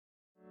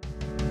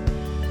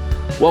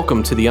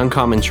Welcome to the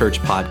Uncommon Church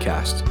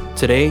podcast.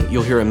 Today,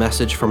 you'll hear a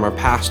message from our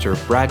pastor,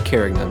 Brad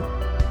Carignan.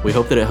 We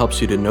hope that it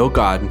helps you to know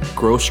God,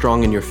 grow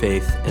strong in your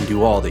faith, and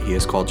do all that He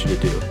has called you to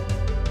do.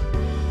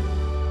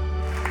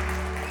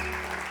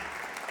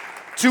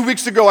 2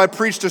 weeks ago, I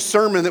preached a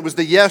sermon that was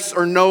the yes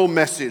or no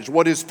message,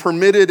 what is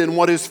permitted and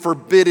what is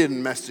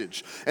forbidden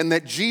message, and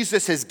that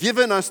Jesus has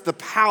given us the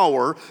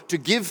power to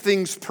give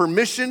things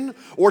permission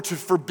or to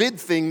forbid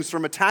things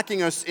from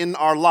attacking us in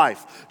our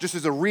life. Just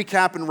as a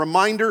recap and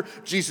reminder,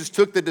 Jesus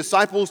took the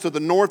disciples to the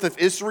north of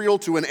Israel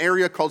to an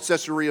area called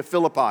Caesarea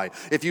Philippi.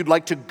 If you'd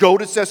like to go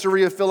to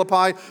Caesarea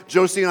Philippi,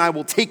 Josie and I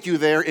will take you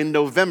there in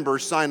November.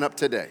 Sign up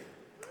today.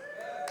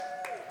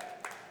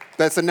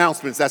 That's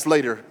announcements. That's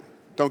later.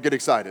 Don't get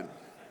excited.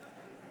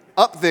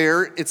 Up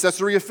there at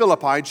Caesarea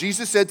Philippi,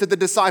 Jesus said to the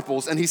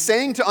disciples, and he's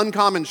saying to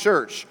Uncommon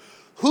Church,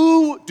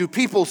 who do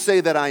people say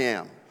that I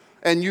am?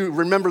 And you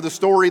remember the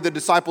story, the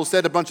disciples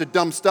said a bunch of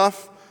dumb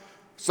stuff.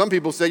 Some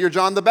people say you're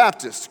John the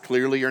Baptist.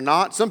 Clearly you're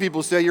not. Some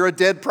people say you're a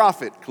dead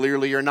prophet.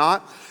 Clearly you're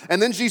not. And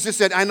then Jesus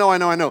said, I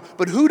know.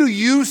 But who do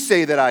you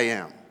say that I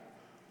am?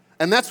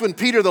 And that's when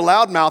Peter the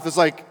loudmouth is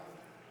like,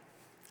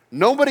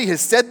 nobody has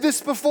said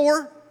this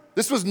before?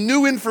 This was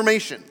new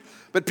information.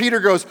 But Peter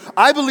goes,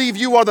 I believe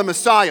you are the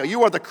Messiah.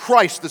 You are the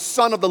Christ, the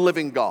Son of the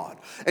living God.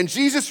 And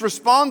Jesus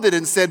responded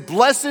and said,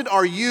 blessed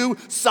are you,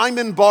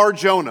 Simon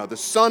Bar-Jonah, the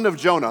son of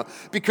Jonah,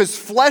 because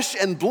flesh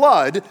and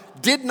blood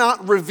did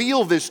not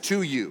reveal this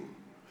to you.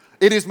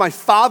 It is my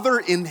Father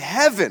in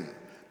heaven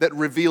that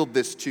revealed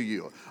this to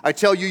you. I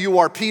tell you, you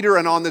are Peter,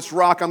 and on this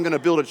rock I'm going to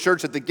build a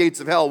church that the gates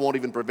of hell won't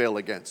even prevail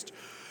against.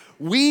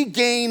 We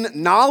gain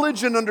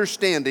knowledge and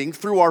understanding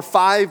through our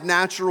 5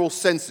 natural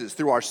senses,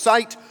 through our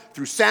sight,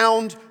 through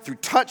sound, through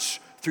touch,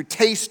 through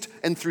taste,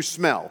 and through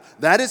smell.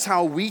 That is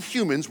how we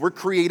humans were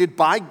created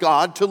by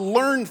God to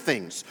learn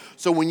things.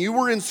 So when you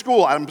were in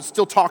school, I'm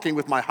still talking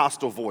with my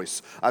hostile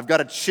voice. I've got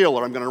to chill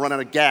or I'm going to run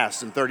out of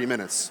gas in 30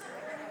 minutes.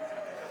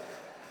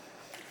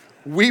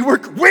 We were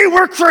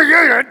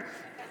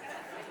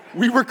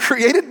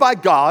created by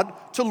God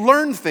to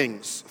learn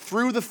things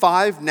through the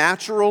 5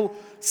 natural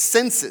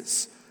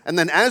senses. And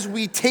then as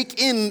we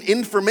take in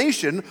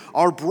information,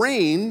 our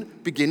brain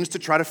begins to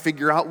try to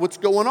figure out what's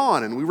going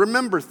on. And we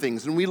remember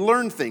things and we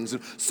learn things.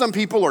 And some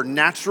people are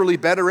naturally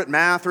better at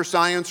math or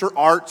science or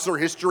arts or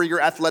history or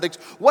athletics,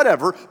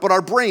 whatever. But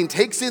our brain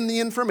takes in the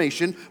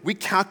information, we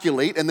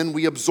calculate, and then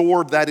we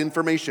absorb that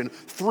information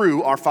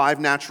through our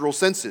 5 natural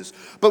senses.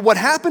 But what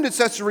happened at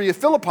Caesarea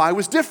Philippi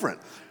was different.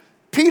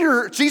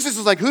 Jesus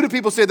is like, who do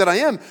people say that I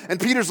am? And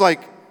Peter's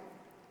like,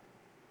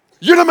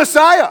 you're the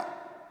Messiah.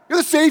 You're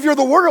the Savior of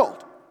the world.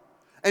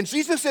 And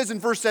Jesus says in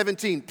verse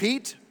 17,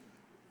 Pete,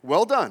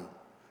 well done.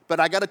 But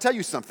I got to tell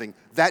you something.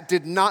 That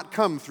did not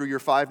come through your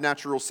 5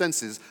 natural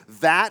senses.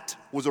 That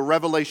was a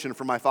revelation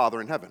from my Father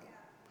in heaven.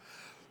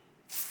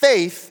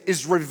 Faith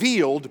is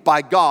revealed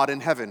by God in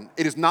heaven.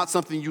 It is not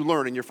something you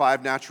learn in your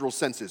 5 natural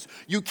senses.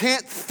 You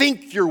can't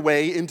think your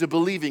way into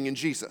believing in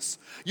Jesus.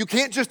 You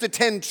can't just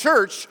attend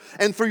church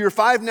and through your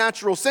 5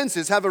 natural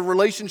senses have a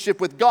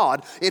relationship with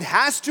God. It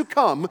has to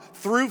come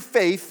through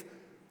faith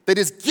that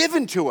is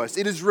given to us.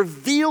 It is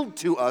revealed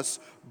to us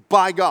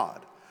by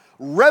God.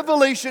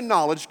 Revelation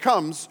knowledge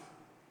comes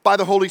by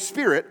the Holy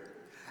Spirit,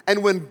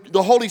 and when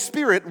the Holy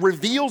Spirit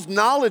reveals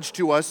knowledge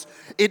to us,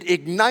 it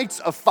ignites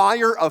a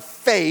fire of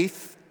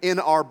faith in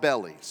our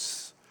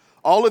bellies.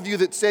 All of you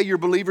that say you're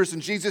believers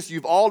in Jesus,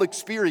 you've all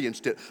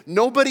experienced it.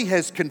 Nobody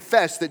has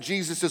confessed that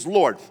Jesus is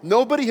Lord.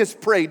 Nobody has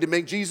prayed to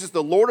make Jesus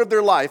the Lord of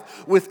their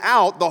life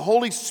without the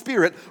Holy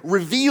Spirit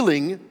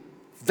revealing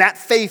that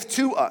faith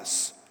to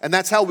us. And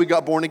that's how we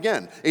got born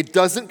again. It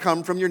doesn't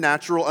come from your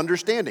natural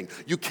understanding.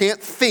 You can't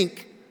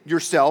think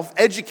yourself,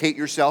 educate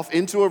yourself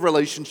into a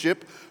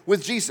relationship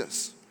with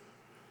Jesus.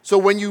 So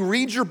when you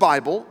read your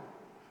Bible,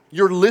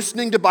 you're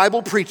listening to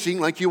Bible preaching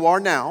like you are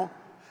now,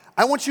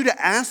 I want you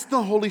to ask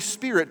the Holy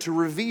Spirit to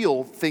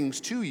reveal things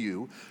to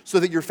you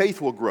so that your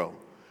faith will grow.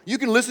 You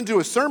can listen to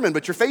a sermon,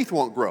 but your faith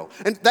won't grow.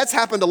 And that's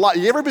happened a lot.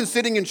 You ever been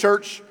sitting in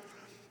church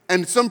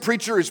and some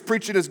preacher is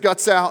preaching his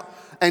guts out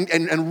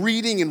and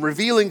reading and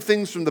revealing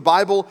things from the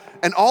Bible,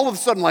 and all of a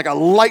sudden like a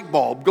light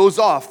bulb goes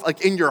off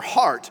like in your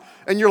heart,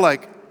 and you're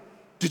like,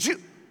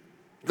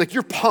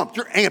 you're pumped,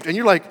 you're amped, and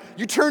you're like,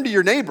 you turn to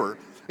your neighbor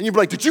and you're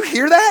like, did you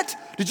hear that?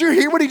 Did you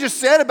hear what he just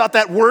said about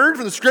that word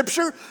from the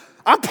scripture?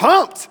 I'm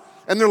pumped.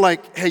 And they're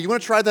like, hey, you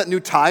want to try that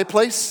new Thai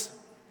place?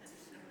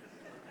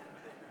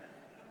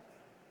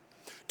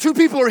 2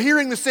 people are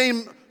hearing the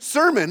same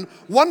sermon.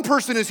 One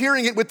person is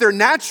hearing it with their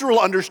natural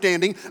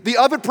understanding. The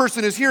other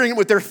person is hearing it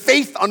with their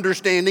faith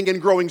understanding and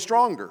growing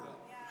stronger.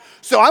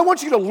 So I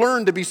want you to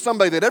learn to be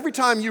somebody that every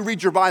time you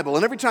read your Bible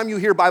and every time you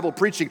hear Bible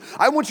preaching,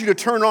 I want you to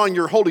turn on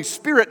your Holy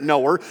Spirit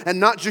knower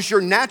and not just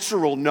your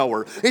natural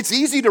knower. It's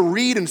easy to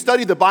read and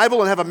study the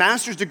Bible and have a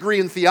master's degree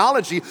in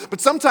theology, but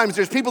sometimes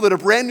there's people that are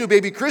brand new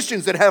baby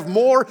Christians that have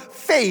more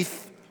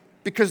faith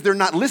because they're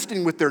not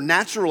listening with their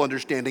natural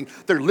understanding.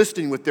 They're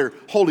listening with their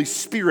Holy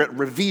Spirit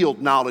revealed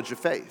knowledge of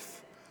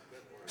faith.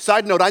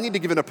 Side note, I need to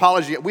give an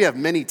apology. We have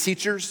many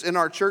teachers in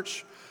our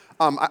church.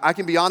 I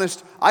can be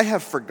honest, I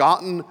have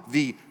forgotten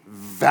the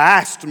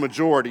vast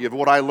majority of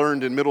what I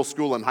learned in middle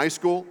school and high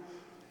school.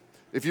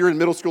 If you're in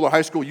middle school or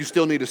high school, you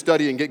still need to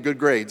study and get good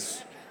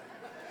grades.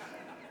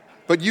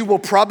 But you will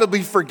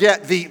probably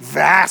forget the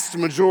vast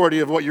majority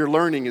of what you're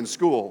learning in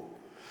school.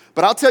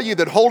 But I'll tell you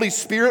that Holy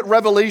Spirit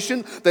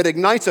revelation that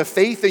ignites a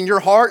faith in your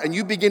heart and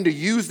you begin to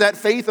use that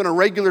faith on a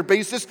regular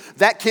basis,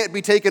 that can't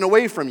be taken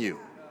away from you.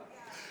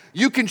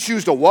 You can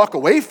choose to walk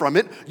away from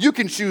it. You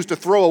can choose to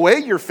throw away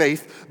your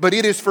faith, but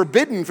it is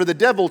forbidden for the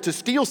devil to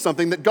steal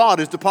something that God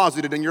has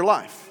deposited in your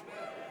life.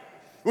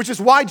 Which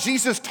is why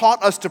Jesus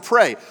taught us to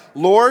pray.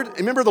 Lord,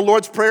 remember the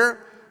Lord's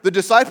Prayer? The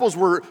disciples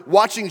were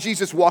watching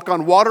Jesus walk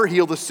on water,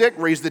 heal the sick,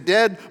 raise the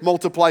dead,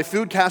 multiply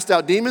food, cast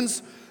out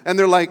demons. And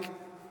they're like,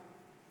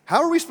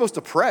 how are we supposed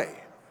to pray?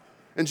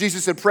 And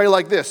Jesus said, pray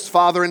like this: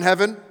 Father in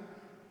heaven,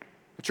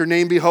 let your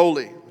name be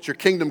holy, let your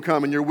kingdom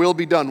come and your will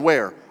be done.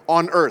 Where?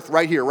 On earth,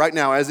 right here, right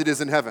now, as it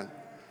is in heaven.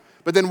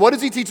 But then what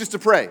does he teach us to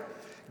pray?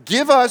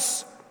 Give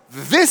us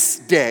this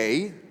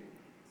day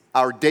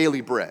our daily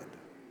bread.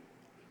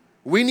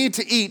 We need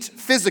to eat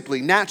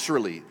physically,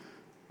 naturally,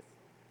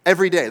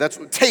 every day. That's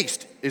what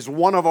taste is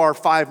one of our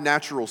 5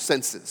 natural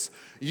senses.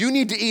 You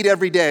need to eat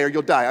every day or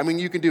you'll die. I mean,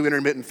 you can do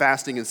intermittent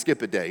fasting and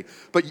skip a day.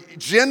 But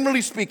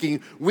generally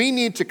speaking, we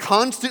need to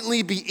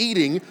constantly be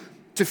eating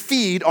to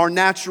feed our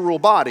natural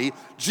body.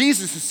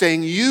 Jesus is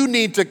saying you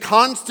need to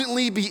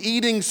constantly be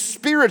eating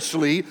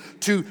spiritually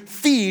to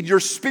feed your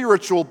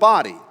spiritual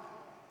body.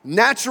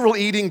 Natural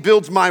eating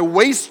builds my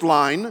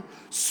waistline.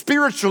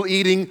 Spiritual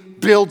eating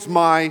builds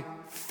my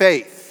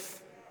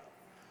faith.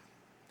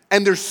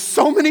 And there's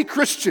so many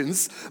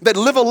Christians that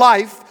live a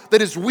life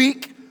that is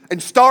weak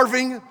and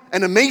starving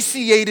and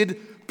emaciated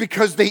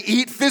because they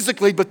eat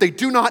physically, but they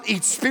do not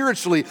eat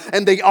spiritually.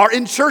 And they are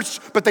in church,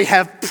 but they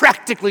have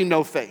practically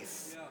no faith.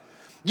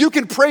 You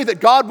can pray that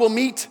God will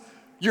meet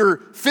your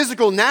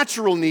physical,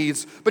 natural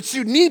needs, but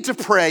you need to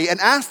pray and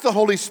ask the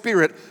Holy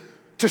Spirit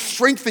to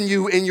strengthen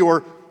you in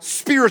your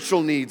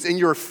spiritual needs, in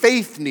your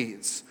faith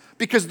needs,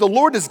 because the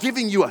Lord is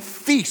giving you a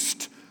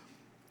feast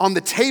on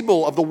the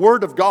table of the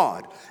Word of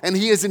God, and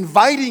He is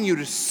inviting you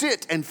to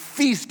sit and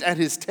feast at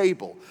His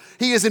table.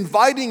 He is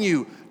inviting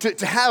you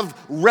to have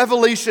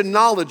revelation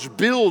knowledge,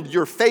 build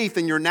your faith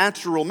in your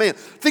natural man.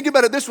 Think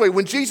about it this way.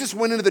 When Jesus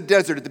went into the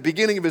desert at the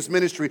beginning of His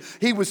ministry,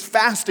 He was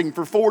fasting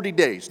for 40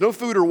 days. No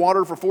food or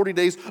water for 40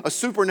 days, a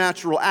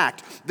supernatural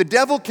act. The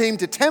devil came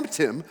to tempt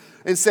Him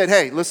and said,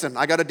 hey, listen,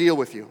 I got a deal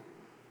with you.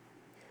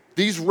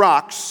 These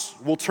rocks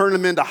will turn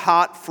them into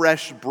hot,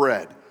 fresh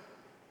bread.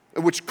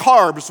 Which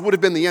carbs would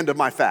have been the end of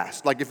my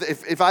fast. Like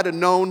if I'd have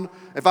known,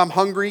 if I'm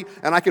hungry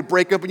and I could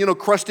break up,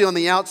 crusty on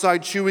the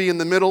outside, chewy in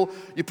the middle,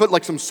 you put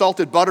like some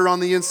salted butter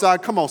on the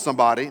inside. Come on,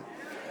 somebody.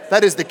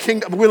 That is the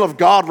kingdom will of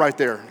God right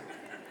there.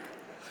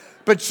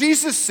 But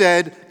Jesus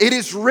said, it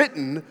is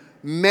written,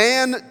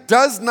 man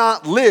does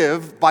not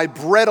live by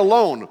bread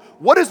alone.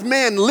 What does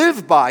man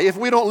live by if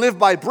we don't live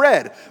by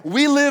bread?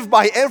 We live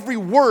by every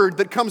word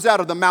that comes out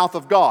of the mouth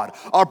of God.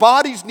 Our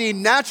bodies need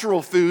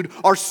natural food.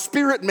 Our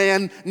spirit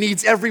man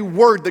needs every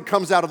word that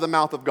comes out of the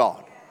mouth of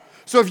God.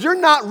 So if you're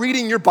not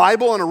reading your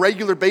Bible on a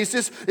regular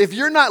basis, if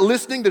you're not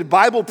listening to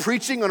Bible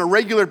preaching on a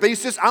regular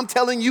basis, I'm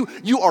telling you,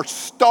 you are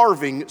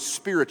starving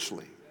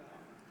spiritually.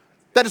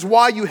 That is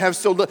why you have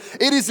so little.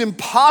 It is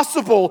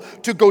impossible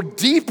to go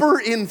deeper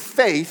in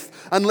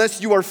faith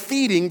unless you are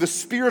feeding the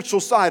spiritual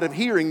side of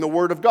hearing the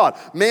Word of God.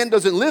 Man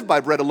doesn't live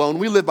by bread alone.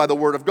 We live by the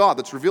Word of God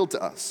that's revealed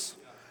to us.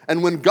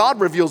 And when God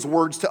reveals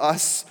words to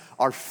us,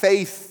 our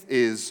faith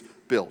is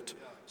built.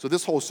 So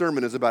this whole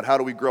sermon is about how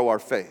do we grow our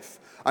faith.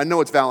 I know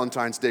it's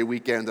Valentine's Day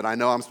weekend, and I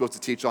know I'm supposed to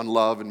teach on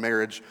love and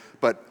marriage,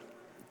 but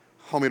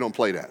homie, don't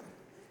play that.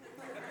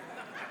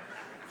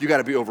 You got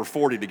to be over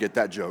 40 to get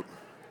that joke.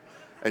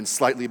 And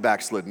slightly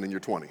backslidden in your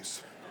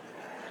 20s.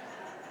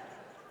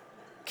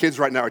 Kids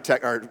right now are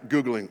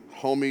Googling,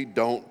 homie,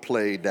 don't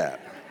play that.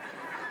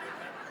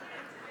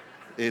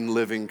 In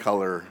living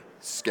color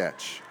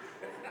sketch.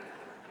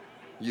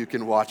 You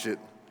can watch it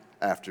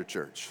after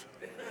church.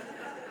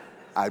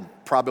 I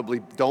probably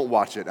don't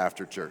watch it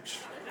after church.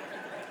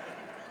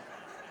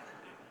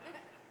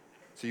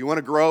 So you want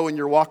to grow in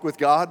your walk with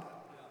God?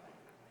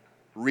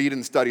 Read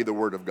and study the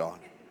Word of God.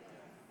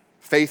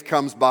 Faith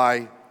comes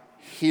by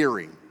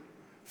hearing.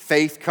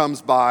 Faith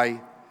comes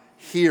by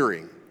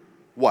hearing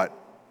what?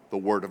 The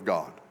Word of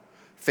God.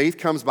 Faith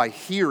comes by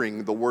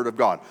hearing the Word of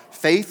God.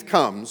 Faith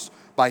comes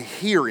by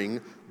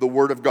hearing the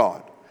Word of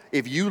God.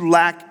 If you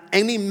lack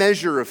any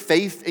measure of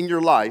faith in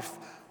your life,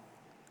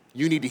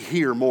 you need to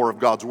hear more of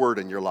God's Word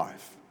in your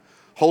life.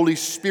 Holy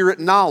Spirit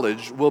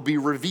knowledge will be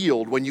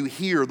revealed when you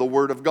hear the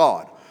Word of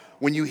God,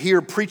 when you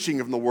hear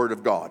preaching of the Word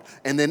of God.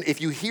 And then if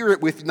you hear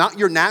it with not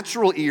your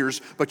natural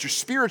ears, but your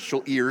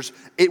spiritual ears,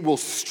 it will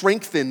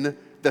strengthen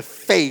the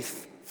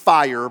faith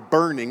fire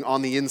burning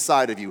on the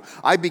inside of you.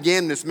 I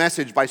began this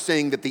message by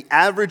saying that the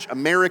average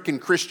American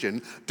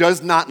Christian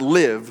does not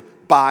live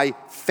by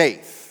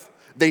faith.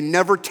 They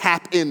never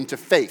tap into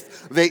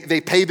faith.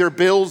 They pay their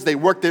bills, they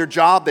work their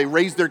job, they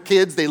raise their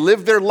kids, they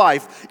live their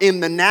life in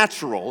the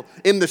natural,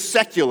 in the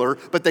secular,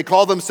 but they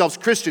call themselves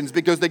Christians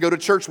because they go to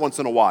church once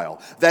in a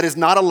while. That is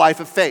not a life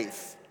of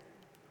faith.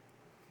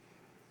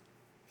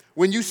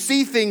 When you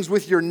see things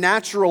with your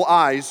natural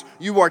eyes,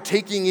 you are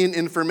taking in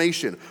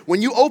information.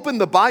 When you open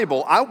the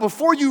Bible,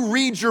 before you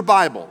read your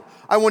Bible,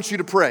 I want you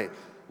to pray,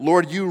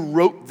 Lord, you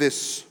wrote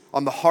this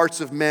on the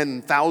hearts of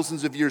men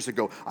thousands of years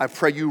ago. I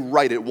pray you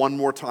write it one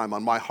more time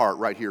on my heart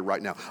right here,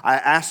 right now. I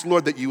ask,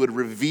 Lord, that you would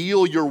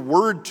reveal your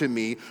word to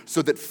me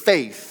so that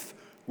faith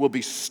will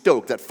be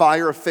stoked, that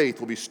fire of faith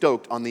will be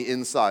stoked on the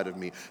inside of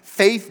me.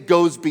 Faith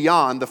goes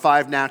beyond the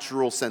 5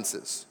 natural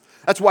senses.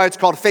 That's why it's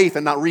called faith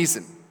and not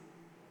reason.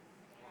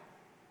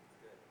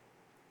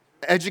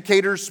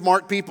 Educators,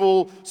 smart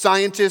people,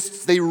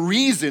 scientists, they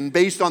reason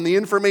based on the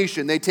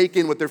information they take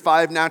in with their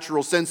 5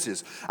 natural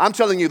senses. I'm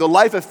telling you, the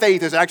life of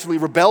faith is actually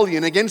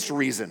rebellion against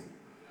reason.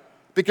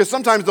 Because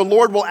sometimes the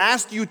Lord will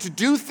ask you to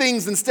do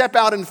things and step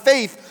out in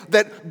faith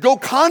that go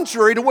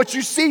contrary to what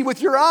you see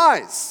with your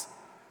eyes.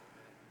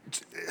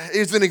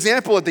 Here's an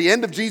example at the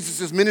end of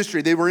Jesus'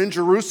 ministry. They were in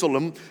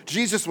Jerusalem.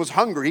 Jesus was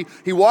hungry.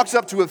 He walks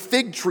up to a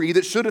fig tree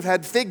that should have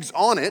had figs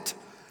on it,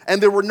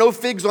 and there were no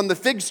figs on the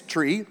fig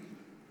tree.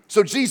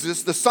 So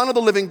Jesus, the Son of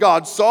the living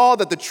God, saw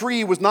that the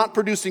tree was not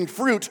producing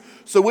fruit,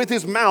 so with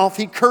his mouth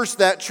he cursed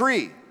that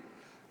tree.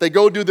 They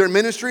go do their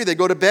ministry, they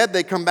go to bed,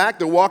 they come back,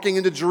 they're walking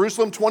into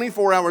Jerusalem.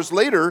 24 hours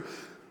later,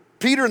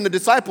 Peter and the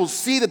disciples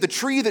see that the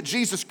tree that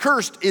Jesus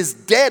cursed is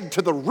dead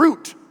to the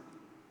root.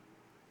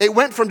 It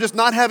went from just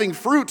not having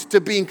fruit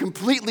to being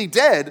completely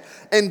dead,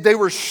 and they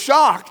were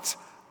shocked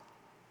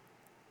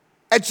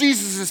at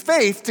Jesus'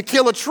 faith to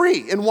kill a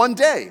tree in one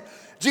day.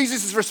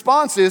 Jesus'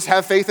 response is,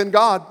 have faith in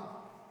God.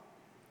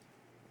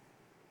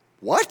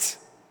 What?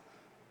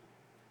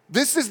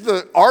 This is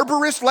the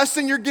arborist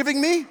lesson you're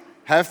giving me?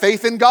 Have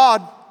faith in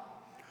God.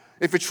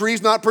 If a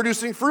tree's not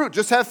producing fruit,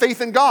 just have faith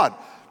in God.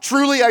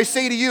 Truly I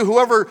say to you,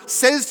 whoever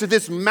says to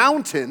this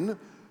mountain,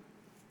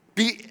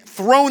 be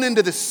thrown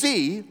into the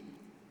sea,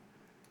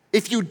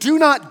 if you do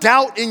not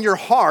doubt in your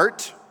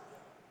heart,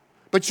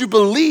 but you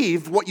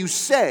believe what you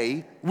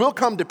say will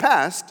come to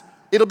pass,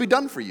 it'll be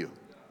done for you.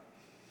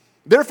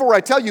 Therefore, I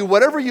tell you,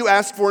 whatever you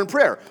ask for in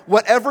prayer,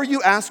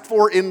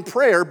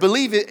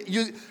 believe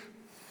it.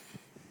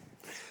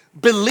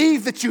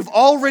 Believe that you've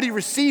already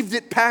received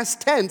it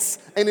past tense,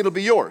 and it'll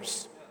be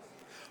yours.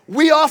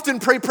 We often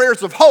pray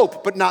prayers of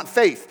hope, but not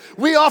faith.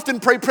 We often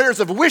pray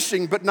prayers of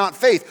wishing, but not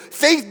faith.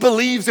 Faith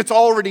believes it's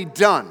already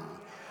done.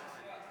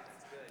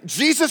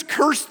 Jesus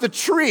cursed the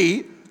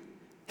tree.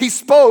 He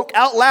spoke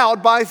out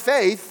loud by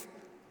faith,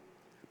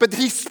 but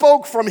he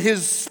spoke from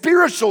his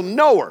spiritual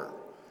knower.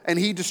 And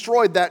he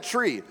destroyed that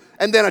tree.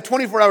 And then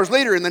 24 hours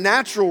later, in the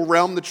natural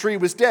realm, the tree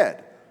was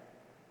dead.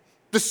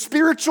 The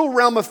spiritual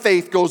realm of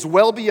faith goes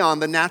well beyond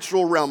the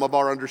natural realm of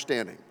our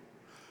understanding.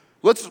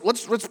 Let's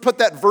put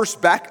that verse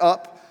back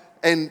up.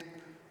 And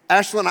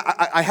Ashlyn,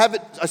 I have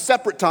it a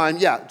separate time.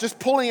 Yeah, just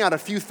pulling out a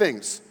few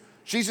things.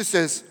 Jesus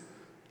says,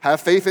 have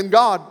faith in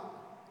God.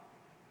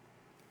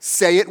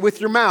 Say it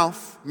with your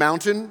mouth.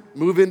 Mountain,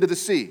 move into the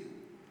sea.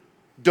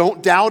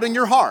 Don't doubt in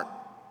your heart.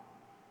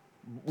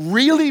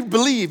 Really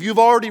believe you've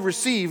already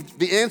received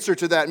the answer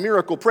to that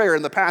miracle prayer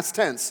in the past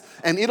tense,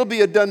 and it'll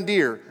be a done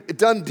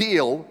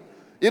deal.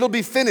 It'll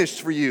be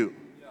finished for you.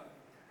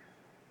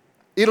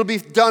 It'll be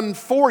done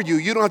for you.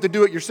 You don't have to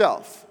do it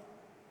yourself.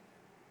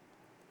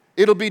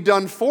 It'll be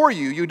done for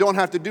you. You don't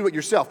have to do it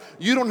yourself.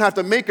 You don't have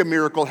to make a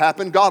miracle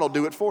happen. God will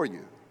do it for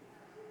you.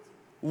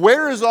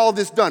 Where is all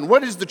this done?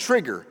 What is the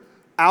trigger?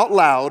 Out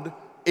loud,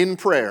 in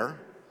prayer,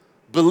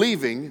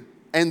 believing,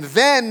 and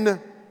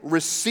then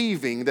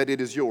receiving that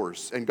it is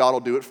yours, and God will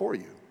do it for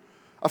you.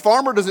 A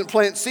farmer doesn't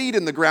plant seed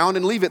in the ground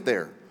and leave it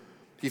there.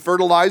 He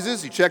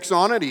fertilizes, he checks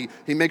on it,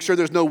 he makes sure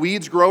there's no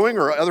weeds growing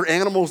or other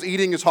animals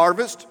eating his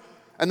harvest,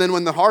 and then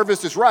when the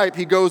harvest is ripe,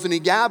 he goes and he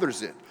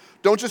gathers it.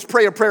 Don't just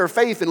pray a prayer of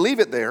faith and leave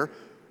it there.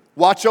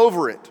 Watch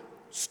over it.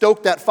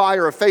 Stoke that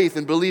fire of faith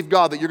and believe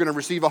God that you're going to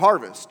receive a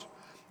harvest.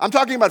 I'm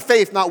talking about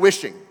faith, not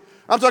wishing.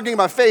 I'm talking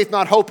about faith,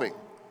 not hoping.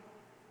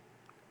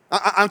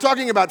 I'm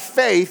talking about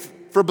faith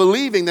for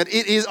believing that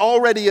it is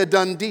already a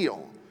done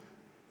deal.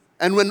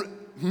 And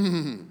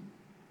when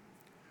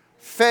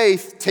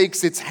faith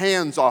takes its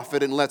hands off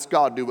it and lets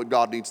God do what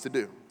God needs to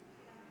do.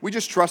 We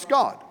just trust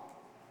God.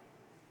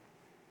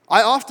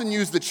 I often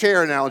use the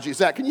chair analogy.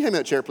 Zach, can you hand me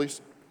that chair, please?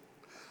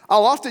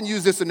 I'll often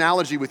use this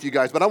analogy with you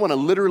guys, but I want to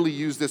literally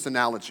use this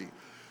analogy.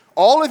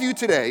 All of you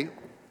today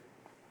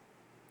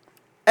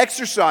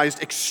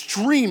exercised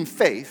extreme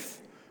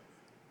faith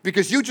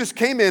because you just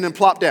came in and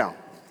plopped down.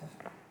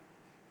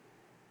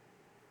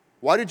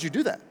 Why did you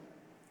do that?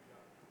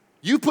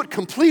 You put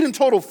complete and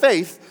total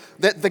faith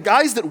that the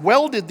guys that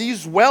welded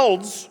these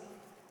welds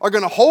are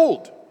going to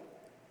hold.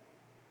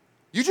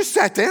 You just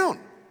sat down.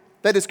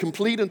 That is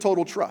complete and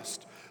total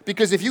trust.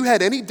 Because if you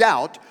had any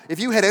doubt, if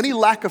you had any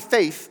lack of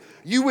faith,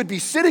 you would be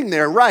sitting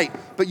there, right,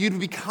 but you'd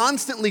be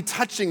constantly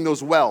touching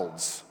those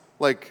welds.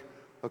 Like,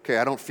 okay,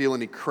 I don't feel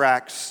any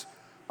cracks.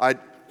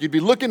 You'd be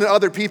looking at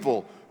other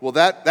people. Well,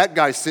 that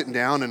guy's sitting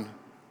down and,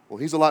 well,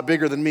 he's a lot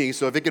bigger than me,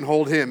 so if it can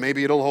hold him,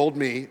 maybe it'll hold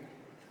me.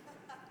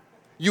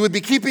 You would be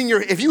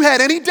if you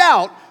had any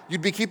doubt,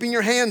 you'd be keeping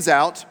your hands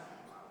out,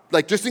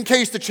 like just in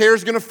case the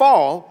chair's gonna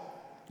fall.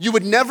 You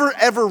would never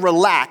ever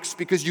relax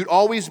because you'd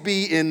always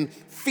be in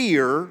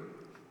fear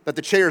that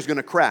the chair's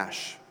gonna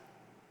crash.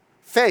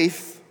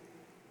 Faith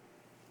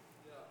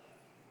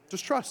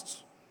just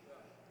trusts.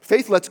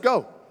 Faith lets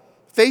go.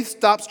 Faith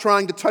stops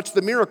trying to touch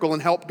the miracle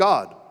and help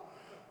God.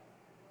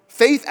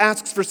 Faith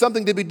asks for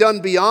something to be done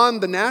beyond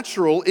the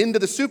natural into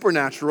the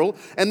supernatural,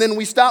 and then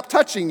we stop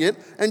touching it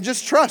and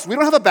just trust. We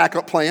don't have a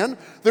backup plan.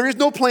 There is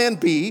no plan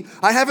B.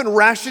 I haven't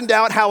rationed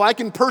out how I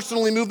can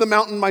personally move the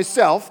mountain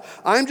myself.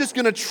 I'm just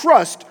going to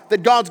trust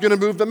that God's going to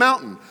move the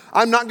mountain.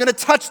 I'm not going to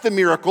touch the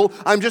miracle.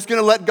 I'm just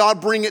going to let God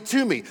bring it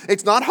to me.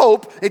 It's not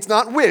hope. It's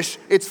not wish.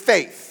 It's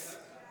faith.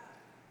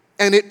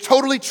 And it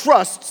totally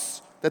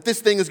trusts that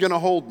this thing is going to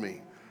hold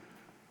me.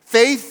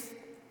 Faith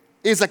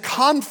is a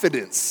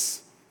confidence.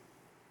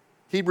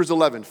 Hebrews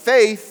 11.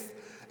 Faith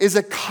is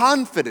a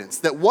confidence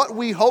that what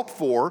we hope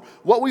for,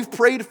 what we've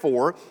prayed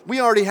for,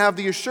 we already have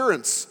the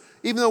assurance,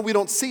 even though we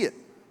don't see it.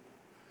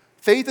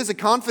 Faith is a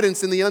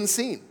confidence in the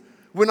unseen.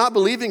 We're not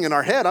believing in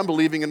our head. I'm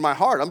believing in my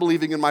heart. I'm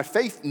believing in my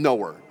faith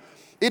knower.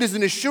 It is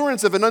an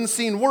assurance of an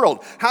unseen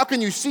world. How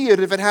can you see it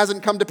if it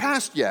hasn't come to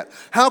pass yet?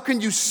 How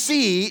can you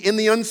see in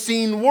the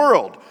unseen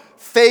world?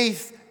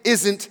 Faith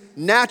isn't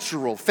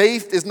natural.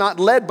 Faith is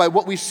not led by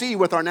what we see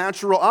with our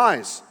natural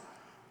eyes.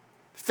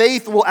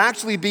 Faith will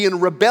actually be in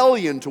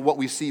rebellion to what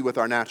we see with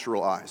our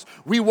natural eyes.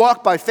 We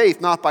walk by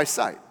faith, not by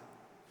sight.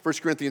 1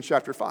 Corinthians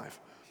chapter 5.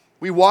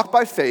 We walk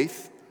by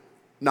faith,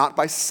 not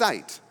by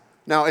sight.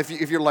 Now, if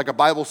you're like a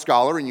Bible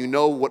scholar and you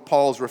know what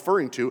Paul's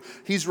referring to,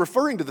 he's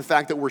referring to the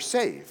fact that we're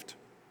saved.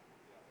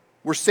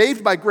 We're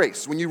saved by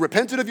grace. When you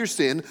repented of your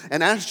sin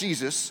and asked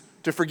Jesus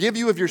to forgive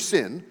you of your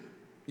sin,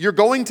 you're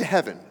going to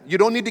heaven. You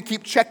don't need to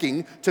keep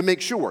checking to make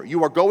sure.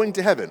 You are going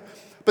to heaven.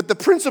 But the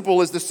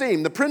principle is the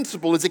same. The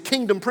principle is a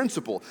kingdom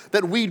principle,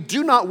 that we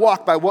do not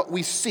walk by what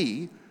we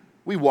see,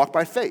 we walk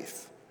by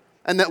faith.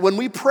 And that when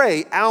we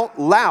pray out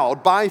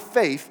loud by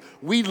faith,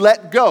 we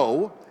let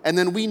go, and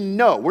then we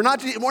know. We're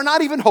not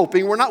even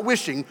hoping, we're not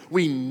wishing,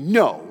 we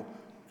know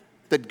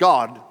that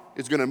God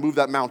is going to move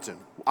that mountain.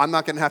 I'm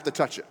not going to have to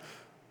touch it.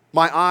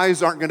 My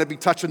eyes aren't going to be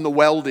touching the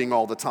welding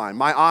all the time.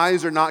 My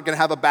eyes are not going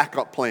to have a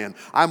backup plan.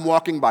 I'm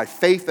walking by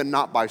faith and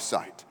not by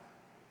sight.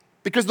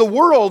 Because the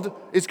world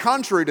is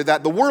contrary to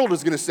that. The world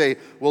is going to say,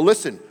 well,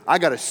 listen, I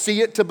got to see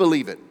it to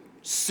believe it.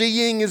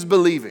 Seeing is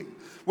believing,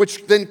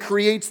 which then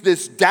creates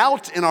this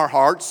doubt in our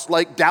hearts,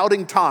 like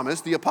doubting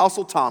Thomas, the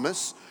Apostle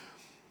Thomas.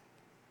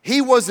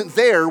 He wasn't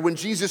there when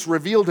Jesus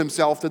revealed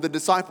himself to the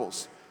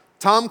disciples.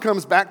 Tom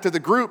comes back to the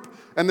group,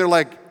 and they're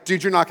like,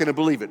 dude, you're not going to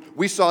believe it.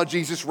 We saw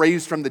Jesus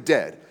raised from the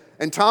dead.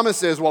 And Thomas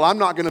says, well, I'm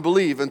not going to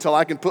believe until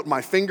I can put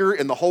my finger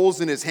in the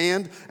holes in his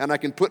hand and I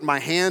can put my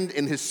hand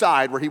in his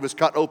side where he was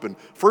cut open.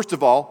 First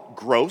of all,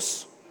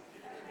 gross.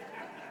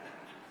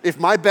 If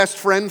my best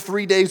friend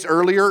 3 days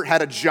earlier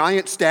had a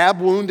giant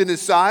stab wound in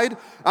his side,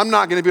 I'm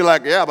not going to be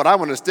like, yeah, but I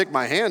want to stick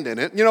my hand in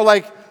it.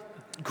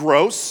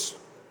 Gross.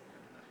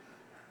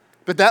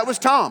 But that was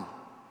Tom.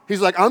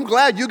 He's like, I'm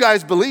glad you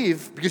guys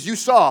believe because you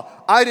saw.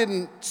 I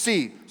didn't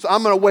see. So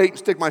I'm going to wait and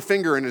stick my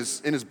finger in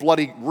his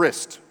bloody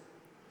wrist.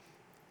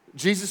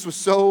 Jesus was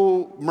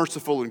so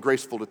merciful and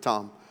graceful to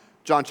Tom.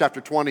 John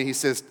chapter 20, he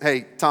says,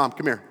 hey, Tom,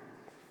 come here.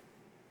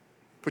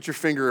 Put your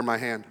finger in my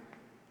hand.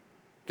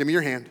 Give me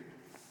your hand.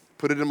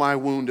 Put it in my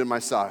wound in my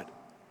side.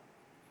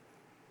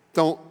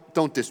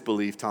 Don't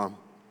disbelieve, Tom.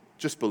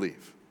 Just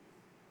believe.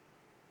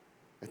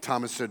 And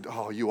Thomas said,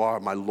 oh, you are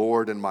my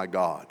Lord and my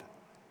God.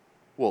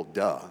 Well,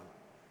 duh.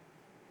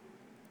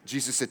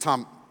 Jesus said,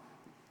 Tom,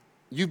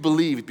 you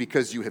believed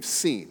because you have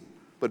seen,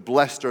 but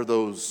blessed are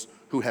those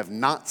who have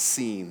not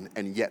seen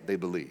and yet they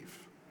believe.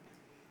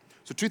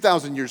 So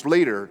 2,000 years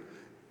later,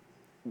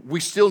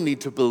 we still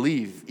need to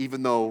believe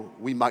even though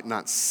we might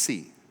not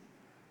see.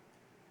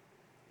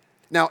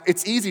 Now,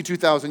 it's easy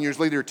 2,000 years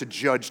later to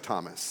judge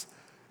Thomas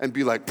and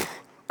be like,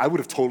 I would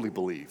have totally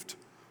believed.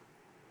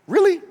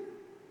 Really?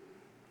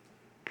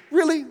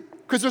 Really?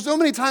 Because there's so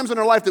many times in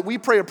our life that we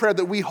pray a prayer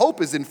that we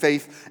hope is in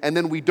faith and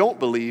then we don't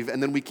believe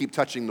and then we keep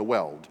touching the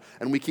weld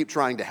and we keep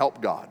trying to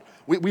help God.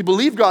 We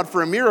believe God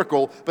for a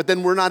miracle, but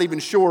then we're not even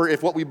sure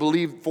if what we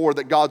believe for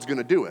that God's going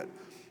to do it.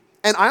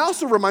 And I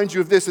also remind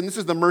you of this, and this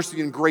is the mercy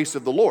and grace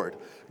of the Lord.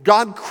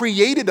 God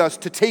created us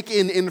to take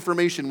in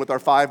information with our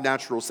 5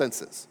 natural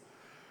senses.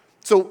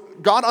 So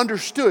God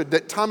understood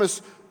that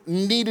Thomas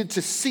needed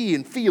to see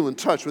and feel and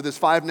touch with his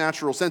 5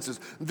 natural senses.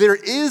 There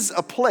is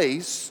a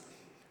place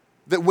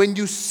that when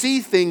you see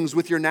things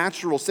with your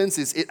natural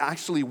senses, it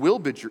actually will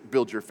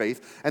build your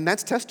faith, and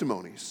that's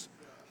testimonies.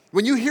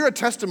 When you hear a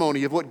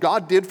testimony of what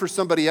God did for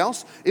somebody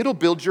else, it'll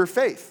build your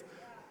faith.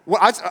 Well,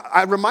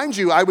 I remind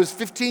you, I was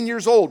 15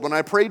 years old when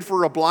I prayed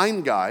for a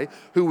blind guy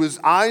whose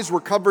eyes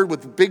were covered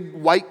with big,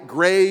 white,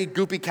 gray,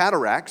 goopy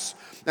cataracts.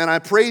 And I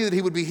prayed that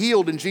he would be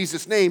healed in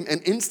Jesus' name.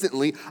 And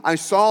instantly, I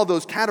saw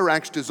those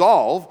cataracts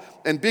dissolve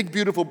and big,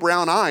 beautiful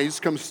brown eyes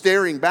come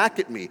staring back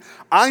at me.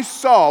 I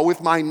saw with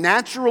my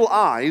natural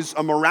eyes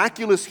a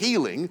miraculous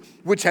healing,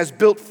 which has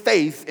built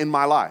faith in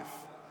my life.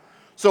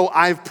 So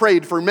I've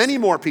prayed for many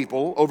more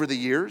people over the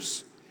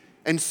years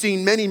and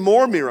seen many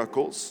more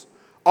miracles,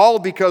 all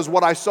because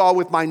what I saw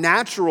with my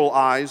natural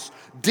eyes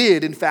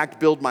did, in fact,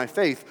 build my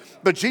faith.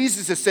 But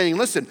Jesus is saying,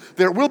 listen,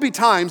 there will be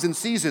times and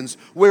seasons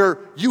where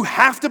you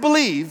have to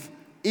believe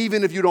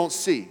even if you don't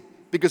see,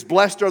 because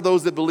blessed are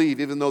those that believe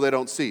even though they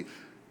don't see.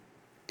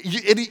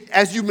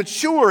 As you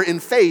mature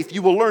in faith,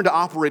 you will learn to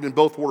operate in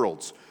both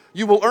worlds.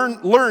 You will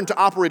learn to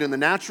operate in the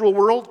natural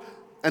world,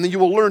 and then you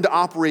will learn to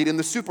operate in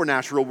the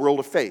supernatural world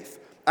of faith.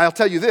 I'll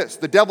tell you this,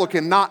 the devil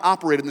cannot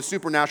operate in the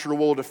supernatural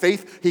world of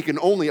faith. He can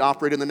only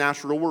operate in the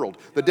natural world.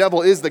 The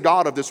devil is the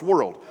god of this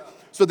world.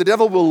 So the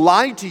devil will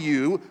lie to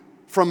you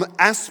from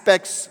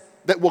aspects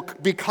that will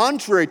be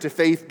contrary to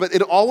faith, but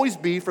it'll always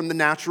be from the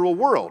natural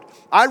world.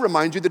 I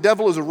remind you, the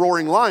devil is a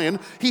roaring lion.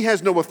 He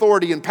has no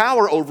authority and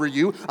power over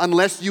you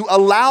unless you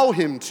allow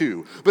him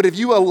to. But if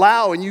you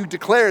allow and you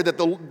declare that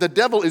the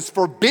devil is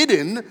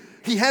forbidden,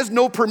 he has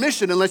no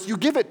permission unless you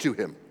give it to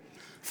him.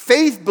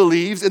 Faith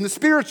believes in the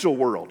spiritual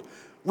world,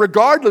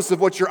 regardless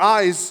of what your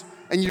eyes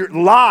and your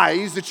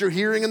lies that you're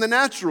hearing in the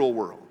natural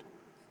world.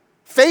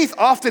 Faith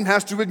often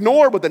has to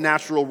ignore what the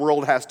natural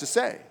world has to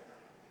say.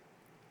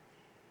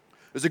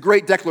 There's a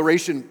great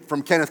declaration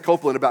from Kenneth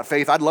Copeland about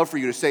faith. I'd love for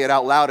you to say it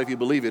out loud if you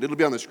believe it. It'll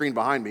be on the screen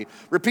behind me.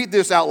 Repeat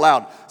this out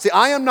loud. Say,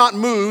 I am not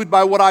moved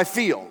by what I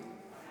feel.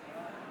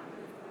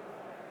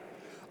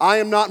 I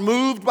am not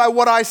moved by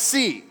what I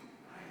see.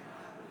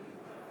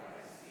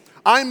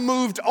 I'm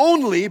moved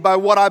only by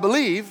what I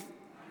believe.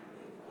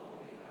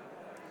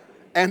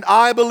 And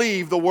I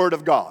believe the Word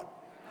of God.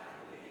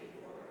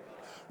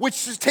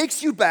 Which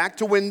takes you back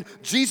to when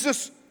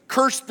Jesus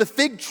cursed the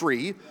fig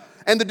tree,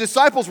 and the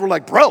disciples were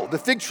like, bro, the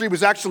fig tree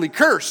was actually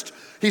cursed.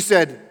 He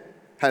said,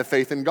 have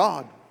faith in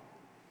God.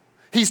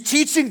 He's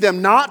teaching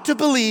them not to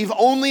believe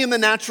only in the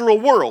natural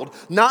world,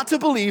 not to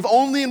believe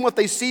only in what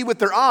they see with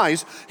their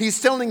eyes.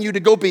 He's telling you to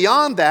go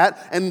beyond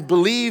that and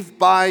believe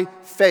by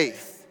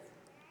faith.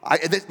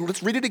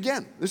 Let's read it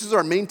again. This is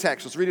our main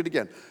text. Let's read it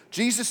again.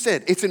 Jesus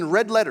said, it's in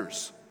red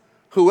letters.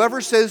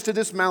 Whoever says to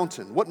this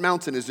mountain, what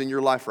mountain is in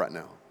your life right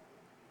now?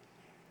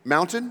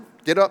 Mountain,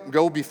 get up and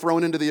go be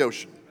thrown into the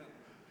ocean.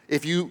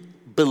 If you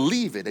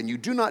believe it and you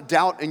do not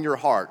doubt in your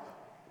heart,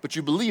 but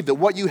you believe that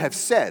what you have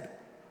said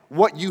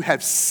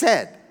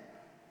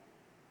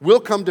will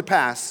come to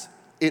pass,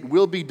 it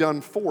will be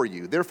done for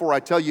you. Therefore, I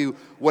tell you,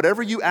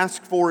 whatever you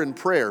ask for in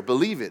prayer,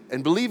 believe it,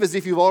 and believe as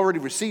if you've already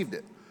received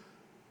it,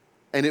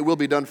 and it will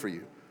be done for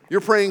you.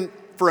 You're praying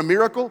for a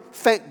miracle?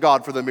 Thank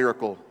God for the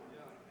miracle.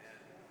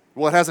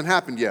 Well, it hasn't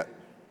happened yet.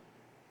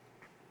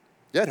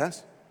 Yeah, it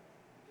has.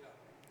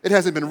 It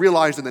hasn't been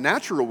realized in the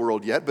natural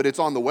world yet, but it's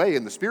on the way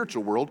in the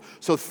spiritual world.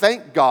 So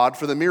thank God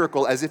for the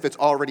miracle as if it's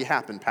already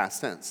happened,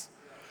 past tense.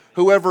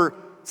 Whoever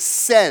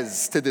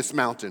says to this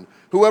mountain,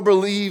 whoever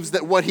believes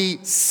that what he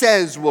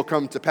says will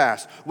come to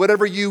pass,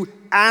 whatever you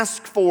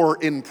ask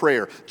for in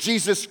prayer.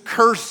 Jesus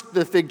cursed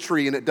the fig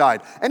tree and it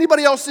died.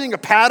 Anybody else seeing a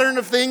pattern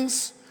of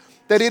things?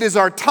 That it is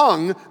our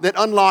tongue that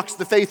unlocks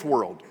the faith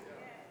world.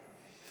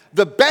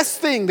 The best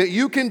thing that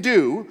you can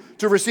do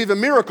to receive a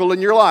miracle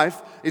in your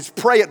life is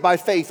pray it by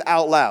faith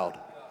out loud.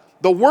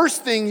 The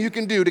worst thing you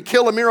can do to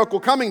kill a miracle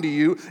coming to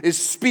you is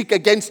speak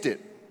against it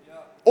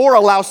or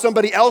allow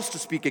somebody else to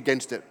speak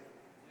against it.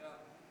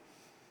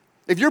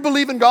 If you're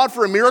believing God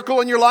for a miracle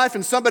in your life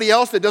and somebody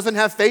else that doesn't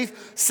have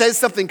faith says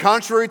something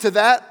contrary to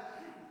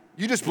that,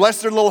 you just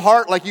bless their little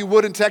heart like you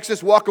would in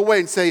Texas, walk away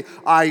and say,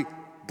 I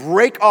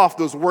break off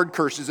those word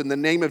curses in the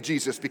name of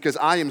Jesus because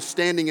I am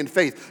standing in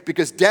faith,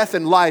 because death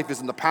and life is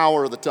in the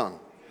power of the tongue.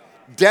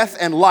 Death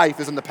and life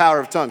is in the power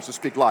of tongue, so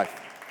speak life.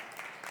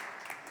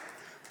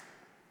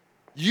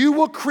 You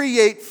will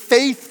create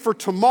faith for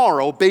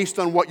tomorrow based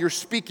on what you're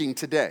speaking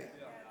today.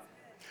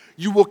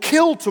 You will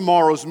kill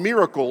tomorrow's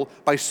miracle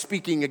by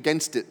speaking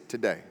against it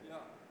today.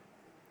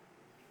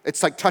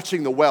 It's like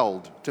touching the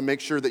weld to make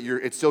sure that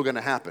it's still going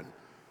to happen.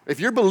 If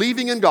you're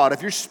believing in God,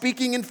 if you're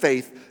speaking in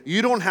faith,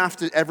 you don't have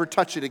to ever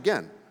touch it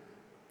again.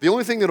 The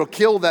only thing that'll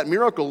kill that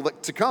miracle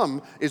to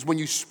come is when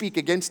you speak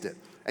against it.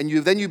 And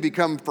then you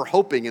become for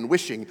hoping and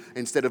wishing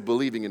instead of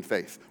believing in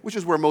faith, which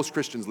is where most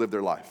Christians live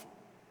their life.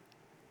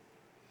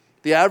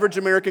 The average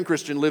American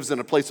Christian lives in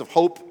a place of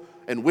hope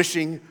and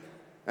wishing,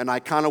 and I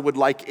kind of would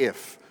like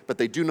if, but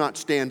they do not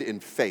stand in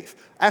faith.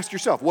 Ask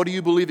yourself, what are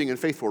you believing in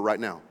faith for right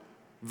now?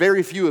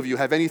 Very few of you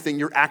have anything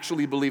you're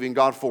actually believing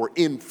God for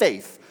in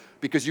faith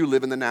because you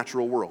live in the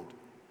natural world.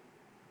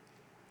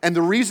 And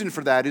the reason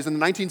for that is in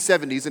the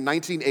 1970s and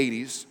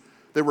 1980s,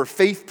 there were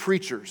faith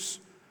preachers,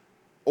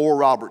 Oral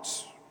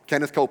Roberts,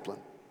 Kenneth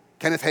Copeland,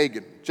 Kenneth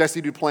Hagin, Jesse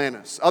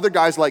Duplantis, other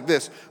guys like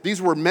this.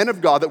 These were men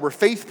of God that were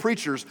faith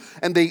preachers,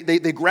 and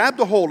they grabbed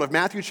a hold of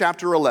Matthew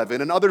chapter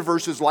 11 and other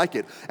verses like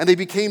it, and they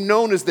became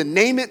known as the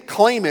name it,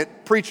 claim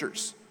it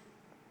preachers.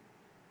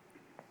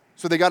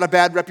 So they got a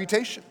bad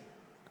reputation.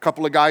 A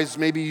couple of guys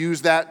maybe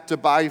used that to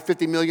buy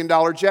 $50 million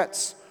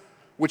jets,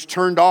 which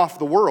turned off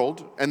the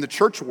world and the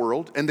church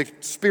world and the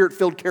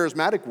spirit-filled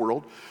charismatic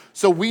world.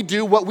 So we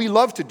do what we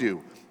love to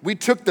do. We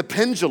took the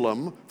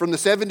pendulum from the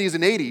 70s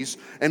and 80s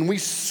and we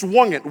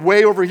swung it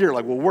way over here.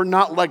 Like, well, we're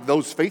not like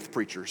those faith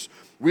preachers.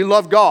 We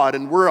love God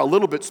and we're a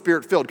little bit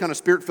spirit-filled, kind of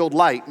spirit-filled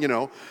light,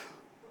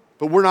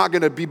 But we're not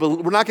going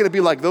to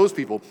be like those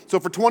people. So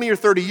for 20 or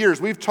 30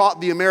 years, we've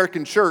taught the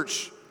American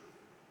church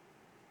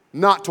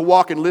not to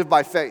walk and live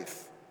by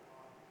faith.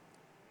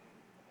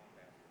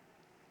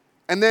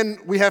 And then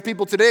we have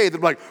people today that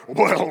are like,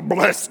 well,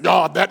 bless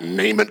God, that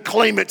name it,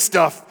 claim it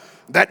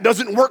stuff, that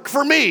doesn't work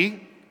for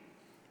me.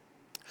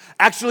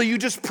 Actually, you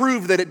just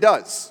proved that it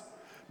does,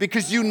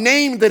 because you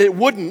named that it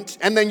wouldn't,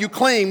 and then you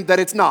claimed that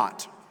it's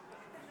not.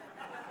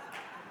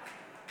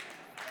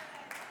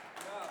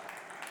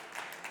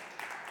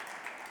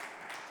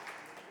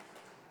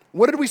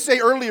 What did we say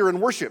earlier in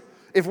worship?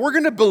 If we're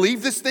going to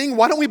believe this thing,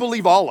 why don't we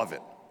believe all of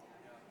it?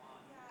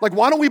 Like,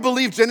 why don't we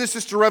believe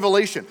Genesis to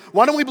Revelation?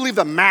 Why don't we believe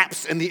the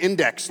maps and the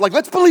index? Like,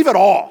 let's believe it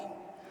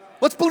all.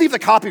 Let's believe the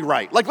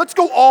copyright. Like, let's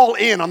go all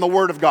in on the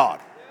Word of God.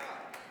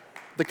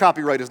 The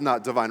copyright is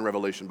not divine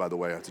revelation, by the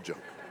way. That's a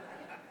joke.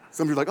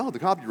 Some of you are like, oh, the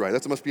copyright,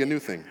 that must be a new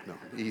thing. No,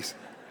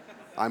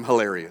 I'm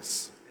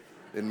hilarious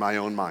in my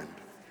own mind.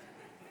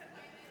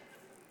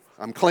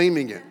 I'm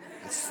claiming it.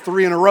 It's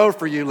 3 in a row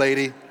for you,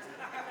 lady.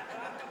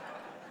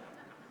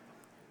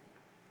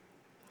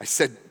 I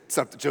said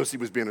something, Josie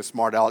was being a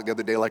smart aleck the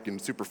other day, like in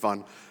Super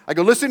Fun. I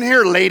go, listen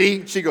here,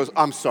 lady. She goes,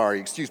 I'm sorry,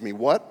 excuse me,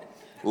 what?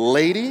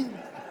 Lady?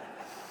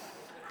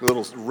 The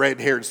little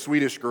red-haired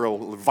Swedish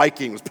girl,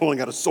 Viking, was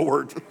pulling out a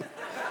sword.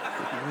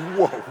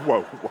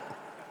 Whoa.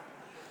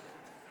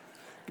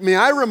 May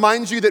I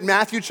remind you that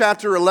Matthew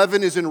chapter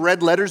 11 is in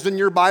red letters in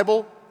your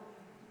Bible?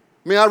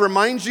 May I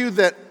remind you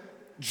that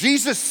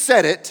Jesus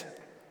said it,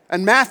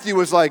 and Matthew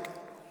was like,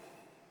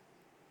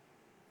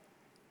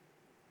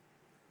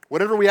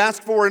 whatever we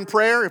ask for in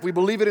prayer, if we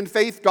believe it in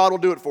faith, God will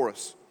do it for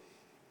us.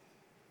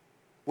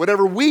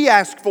 Whatever we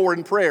ask for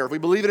in prayer, if we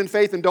believe it in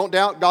faith and don't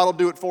doubt, God will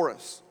do it for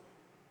us.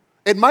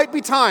 It might be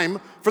time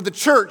for the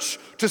church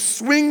to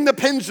swing the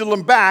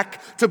pendulum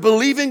back to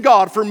believing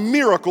God for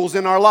miracles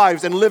in our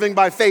lives and living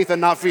by faith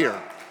and not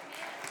fear.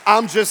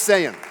 I'm just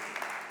saying.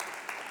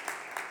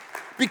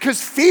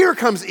 Because fear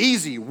comes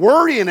easy.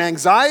 Worry and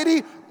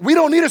anxiety, we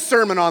don't need a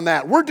sermon on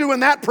that. We're doing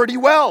that pretty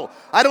well.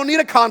 I don't need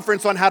a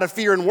conference on how to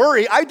fear and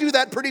worry. I do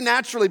that pretty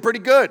naturally, pretty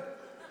good.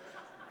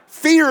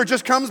 Fear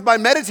just comes by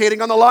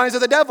meditating on the lies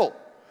of the devil.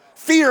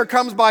 Fear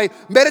comes by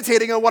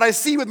meditating on what I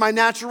see with my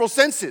natural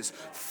senses.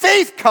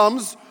 Faith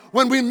comes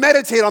when we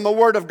meditate on the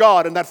Word of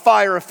God and that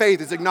fire of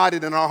faith is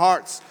ignited in our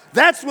hearts.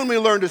 That's when we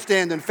learn to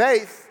stand in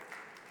faith.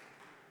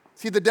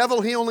 See, the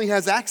devil, he only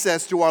has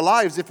access to our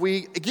lives if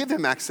we give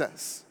him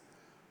access.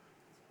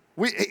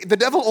 The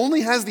devil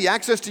only has the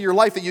access to your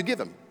life that you give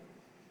him.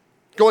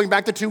 Going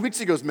back to 2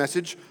 weeks ago's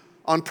message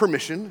on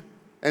permission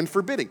and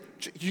forbidding.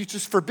 You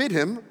just forbid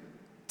him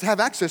to have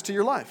access to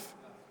your life.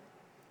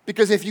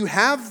 Because if you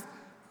have,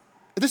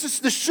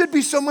 this should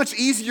be so much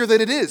easier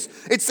than it is.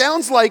 It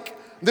sounds like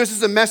this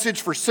is a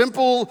message for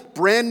simple,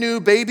 brand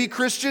new baby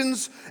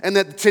Christians, and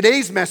that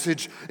today's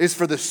message is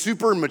for the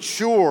super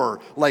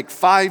mature, like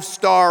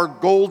 5-star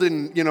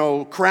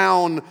golden,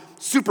 crown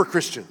super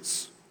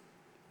Christians.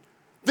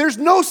 There's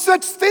no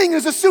such thing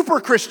as a super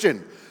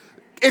Christian.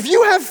 If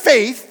you have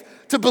faith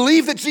to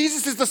believe that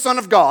Jesus is the Son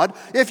of God,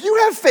 if you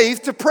have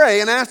faith to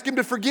pray and ask him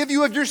to forgive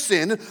you of your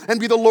sin and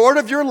be the Lord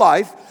of your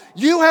life,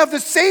 you have the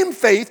same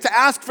faith to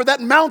ask for that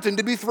mountain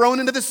to be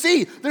thrown into the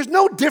sea. There's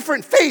no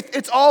different faith.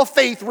 It's all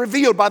faith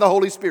revealed by the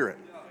Holy Spirit.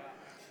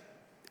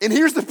 And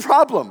here's the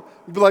problem.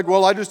 You'd be like,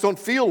 well, I just don't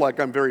feel like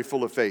I'm very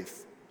full of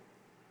faith.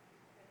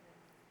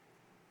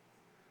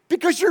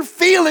 Because your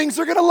feelings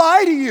are going to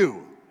lie to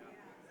you.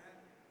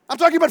 I'm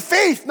talking about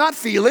faith, not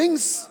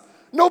feelings.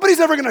 Nobody's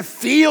ever going to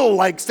feel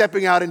like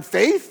stepping out in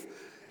faith.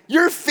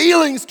 Your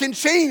feelings can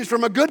change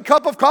from a good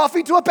cup of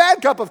coffee to a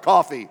bad cup of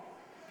coffee.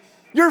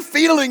 Your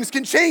feelings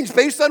can change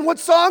based on what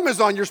song is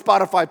on your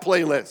Spotify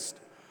playlist.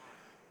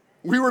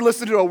 We were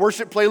listening to a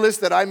worship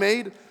playlist that I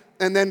made,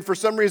 and then for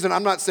some reason,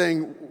 I'm not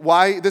saying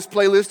why this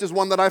playlist is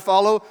one that I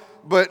follow,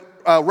 but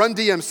Run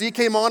DMC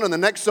came on the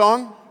next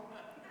song.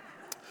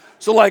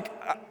 So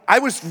I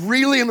was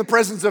really in the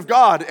presence of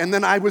God, and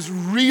then I was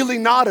really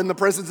not in the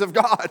presence of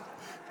God.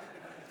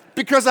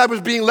 Because I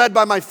was being led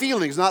by my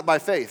feelings, not by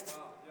faith.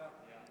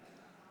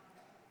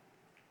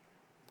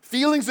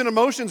 Feelings and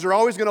emotions are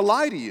always going to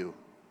lie to you,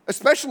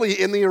 especially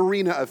in the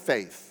arena of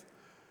faith.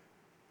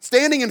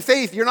 Standing in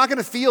faith, you're not going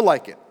to feel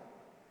like it.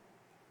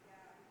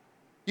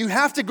 You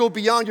have to go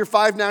beyond your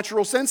 5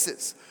 natural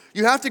senses.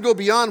 You have to go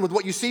beyond with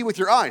what you see with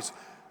your eyes.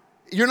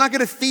 you're not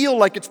going to feel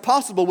like it's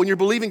possible when you're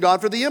believing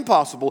God for the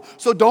impossible.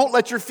 So don't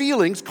let your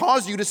feelings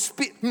cause you to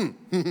speak.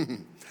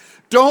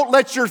 Don't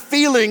let your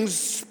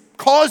feelings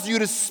cause you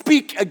to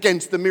speak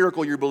against the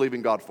miracle you're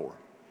believing God for.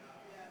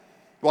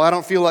 Well, I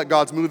don't feel like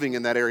God's moving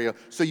in that area,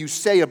 so you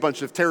say a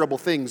bunch of terrible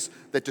things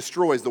that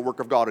destroys the work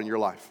of God in your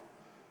life.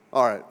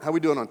 All right, how we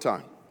doing on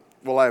time?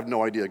 Well, I have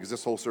no idea because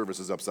this whole service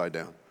is upside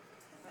down.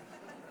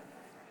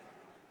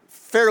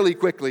 Fairly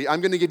quickly, I'm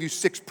going to give you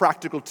 6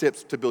 practical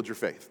tips to build your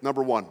faith.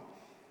 Number 1,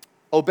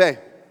 obey.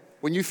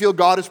 When you feel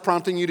God is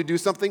prompting you to do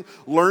something,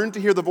 learn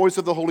to hear the voice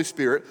of the Holy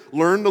Spirit,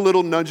 learn the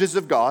little nudges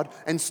of God,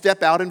 and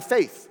step out in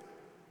faith.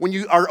 When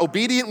you are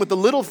obedient with the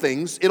little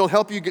things, it'll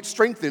help you get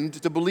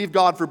strengthened to believe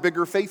God for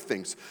bigger faith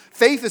things.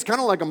 Faith is kind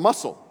of like a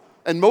muscle.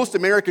 And most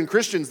American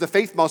Christians, the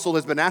faith muscle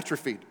has been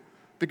atrophied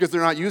because they're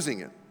not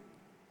using it.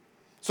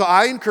 So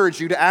I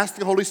encourage you to ask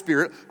the Holy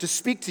Spirit to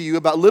speak to you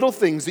about little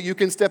things that you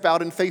can step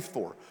out in faith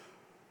for.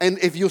 And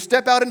if you'll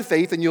step out in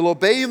faith and you'll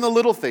obey in the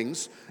little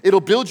things,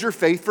 it'll build your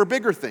faith for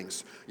bigger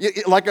things.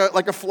 Like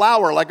a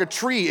flower, like a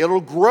tree,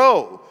 it'll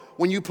grow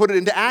when you put it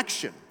into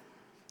action.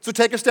 So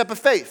take a step of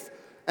faith.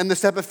 And the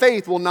step of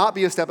faith will not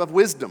be a step of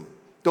wisdom.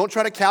 Don't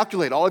try to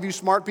calculate. All of you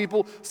smart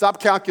people,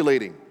 stop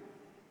calculating.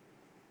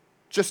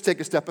 Just take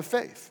a step of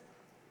faith.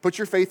 Put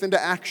your faith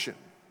into action.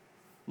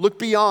 Look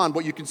beyond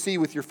what you can see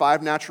with your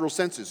 5 natural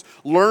senses.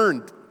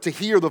 Learn to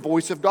hear the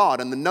voice of God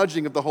and the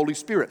nudging of the Holy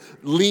Spirit.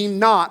 Lean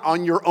not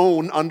on your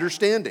own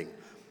understanding.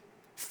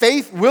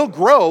 Faith will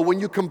grow when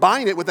you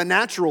combine it with a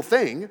natural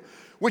thing,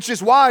 which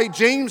is why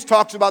James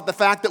talks about the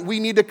fact that we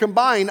need to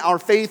combine our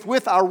faith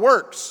with our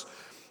works.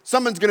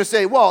 Someone's going to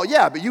say, well,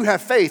 yeah, but you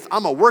have faith.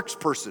 I'm a works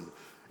person.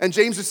 And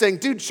James is saying,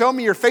 dude, show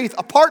me your faith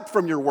apart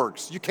from your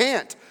works. You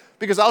can't,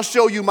 because I'll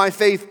show you my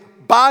faith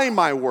by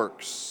my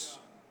works.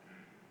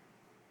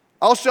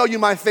 I'll show you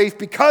my faith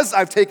because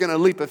I've taken a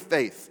leap of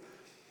faith,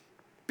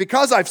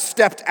 because I've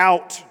stepped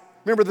out.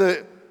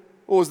 Remember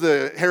what was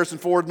the Harrison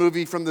Ford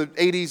movie from the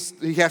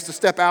 80s? He has to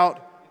step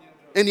out.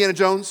 Indiana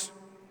Jones?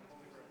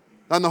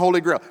 On the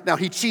Holy Grail. Now,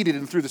 he cheated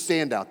and threw the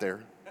sand out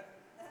there.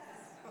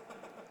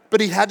 But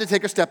he had to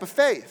take a step of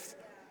faith.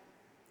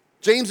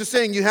 James is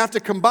saying you have to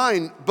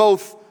combine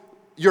both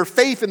your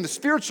faith in the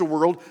spiritual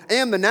world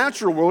and the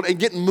natural world and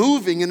get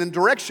moving in a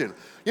direction.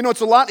 You know, it's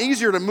a lot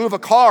easier to move a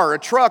car, a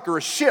truck, or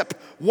a ship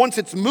once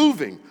it's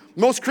moving.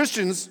 Most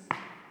Christians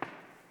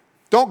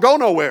don't go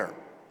nowhere.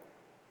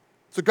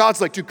 So God's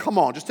like, dude, come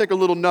on, just take a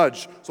little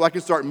nudge so I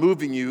can start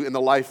moving you in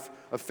the life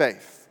of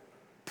faith.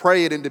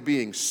 Pray it into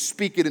being,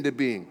 speak it into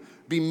being,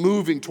 be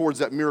moving towards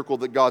that miracle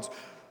that God's.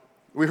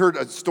 We heard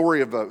a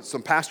story of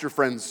some pastor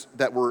friends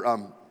that were,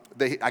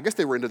 I guess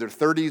they were into their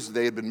 30s.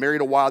 They had been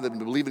married a while. They'd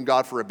been believing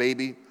God for a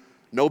baby.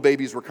 No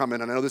babies were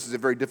coming. And I know this is a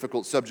very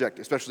difficult subject,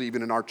 especially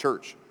even in our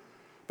church.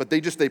 But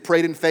they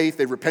prayed in faith.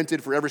 They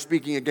repented for ever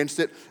speaking against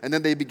it. And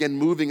then they began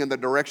moving in the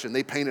direction.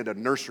 They painted a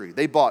nursery.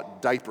 They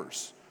bought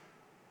diapers.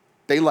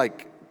 They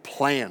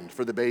planned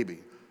for the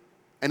baby.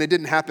 And it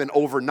didn't happen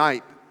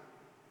overnight.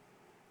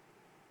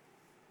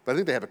 But I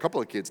think they have a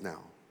couple of kids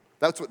now.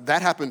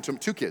 That happened to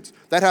 2 kids.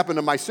 That happened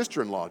to my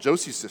sister-in-law,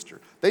 Josie's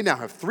sister. They now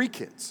have 3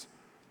 kids.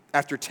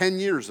 After 10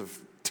 years of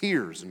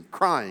tears and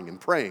crying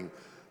and praying,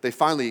 they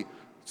finally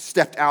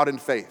stepped out in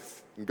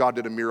faith, and God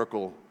did a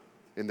miracle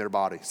in their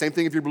body. Same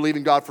thing if you're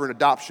believing God for an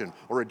adoption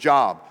or a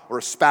job or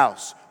a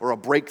spouse or a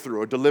breakthrough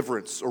or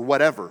deliverance or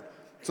whatever.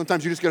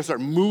 Sometimes you just got to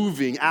start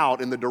moving out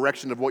in the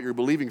direction of what you're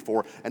believing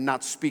for and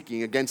not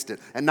speaking against it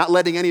and not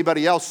letting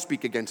anybody else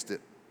speak against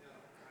it.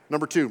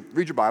 Number 2,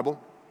 read your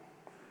Bible.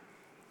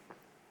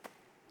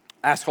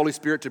 Ask Holy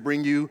Spirit to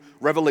bring you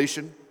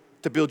revelation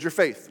to build your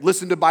faith.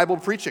 Listen to Bible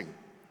preaching.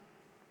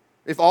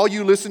 If all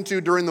you listen to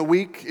during the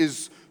week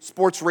is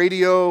sports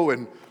radio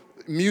and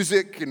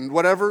music and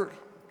whatever,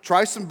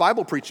 try some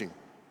Bible preaching.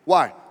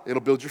 Why?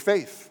 It'll build your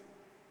faith.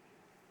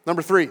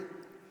 Number 3,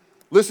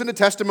 listen to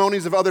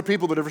testimonies of other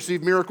people that have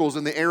received miracles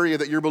in the area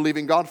that you're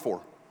believing God for.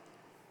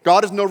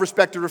 God is no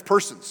respecter of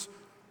persons.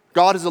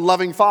 God is a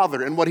loving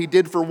Father, and what He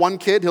did for one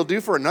kid, He'll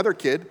do for another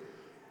kid.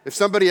 If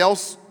somebody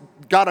else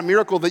got a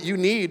miracle that you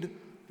need,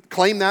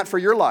 claim that for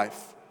your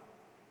life.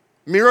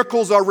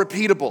 Miracles are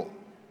repeatable.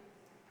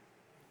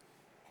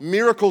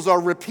 Miracles are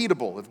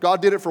repeatable. If God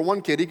did it for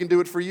one kid, He can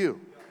do it for you.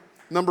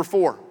 Number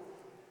 4,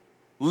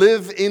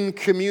 live in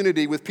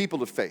community with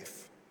people of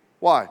faith.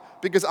 Why?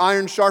 Because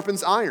iron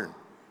sharpens iron.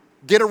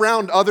 Get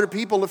around other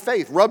people of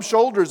faith. Rub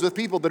shoulders with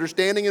people that are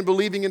standing and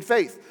believing in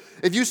faith.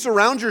 If you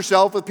surround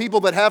yourself with people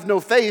that have no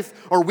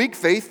faith or weak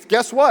faith,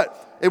 guess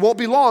what? It won't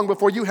be long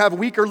before you have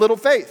weak or little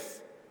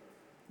faith.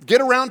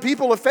 Get around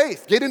people of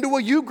faith. Get into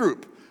a U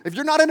group. If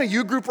you're not in a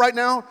U group right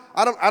now,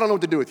 I don't know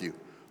what to do with you.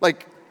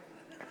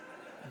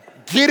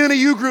 Get in a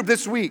U group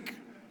this week.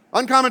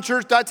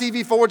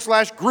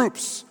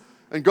 uncommonchurch.tv/groups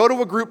and go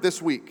to a group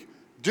this week.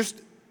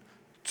 Just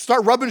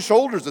start rubbing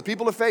shoulders with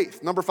people of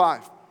faith. Number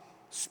 5,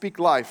 speak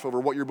life over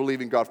what you're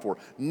believing God for.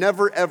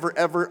 Never, ever,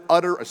 ever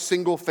utter a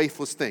single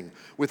faithless thing.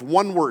 With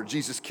one word,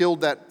 Jesus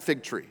killed that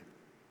fig tree.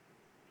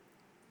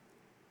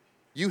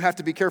 You have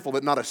to be careful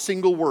that not a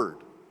single word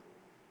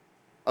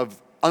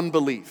of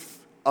unbelief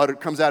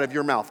comes out of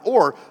your mouth,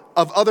 or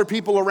of other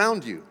people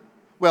around you.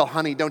 Well,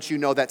 honey, don't you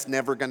know that's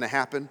never going to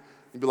happen?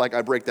 You'd be like,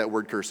 I break that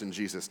word curse in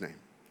Jesus' name.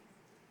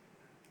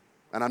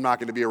 And I'm not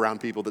going to be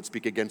around people that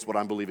speak against what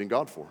I'm believing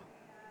God for.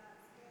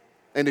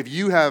 And if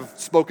you have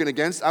spoken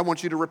against, I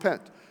want you to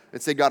repent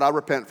and say, God, I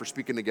repent for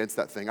speaking against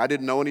that thing. I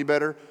didn't know any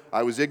better.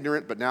 I was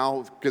ignorant, but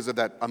now because of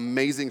that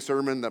amazing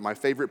sermon that my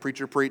favorite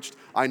preacher preached,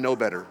 I know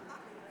better.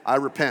 I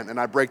repent and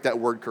I break that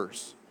word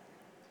curse.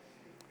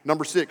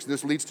 Number 6, and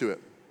this leads to it.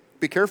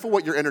 Be careful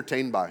what you're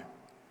entertained by.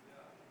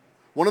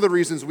 One of the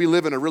reasons we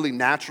live in a really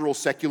natural,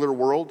 secular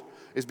world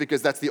is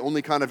because that's the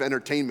only kind of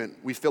entertainment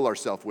we fill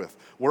ourselves with.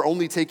 We're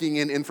only taking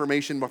in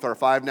information with our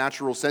 5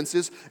 natural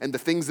senses, and the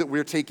things that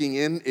we're taking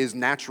in is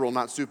natural,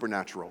 not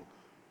supernatural.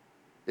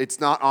 It's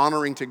not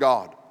honoring to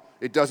God.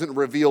 It doesn't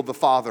reveal the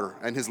Father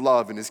and His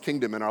love and His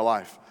kingdom in our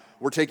life.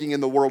 We're taking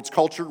in the world's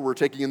culture, we're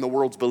taking in the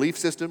world's belief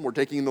system, we're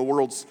taking in the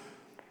world's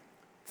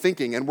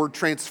thinking, and we're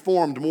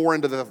transformed more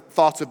into the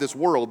thoughts of this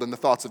world than the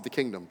thoughts of the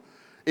kingdom.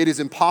 It is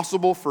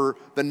impossible for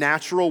the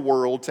natural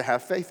world to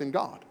have faith in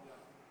God.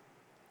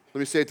 Let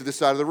me say it to this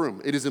side of the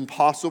room. It is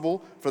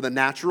impossible for the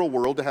natural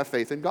world to have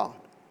faith in God.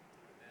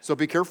 So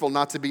be careful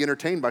not to be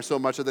entertained by so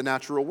much of the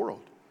natural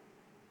world.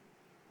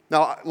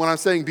 Now, when I'm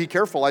saying be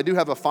careful, I do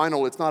have a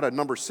final. It's not a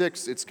number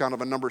 6, it's kind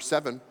of a number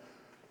 7.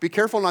 Be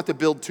careful not to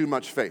build too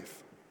much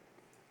faith.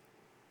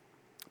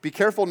 Be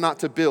careful not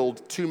to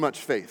build too much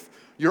faith.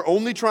 You're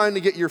only trying to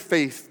get your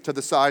faith to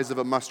the size of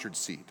a mustard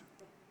seed.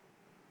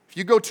 If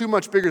you go too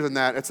much bigger than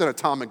that, it's an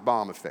atomic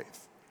bomb of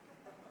faith.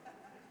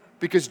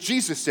 Because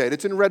Jesus said,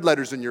 it's in red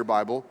letters in your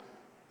Bible,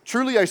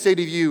 truly I say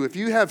to you, if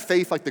you have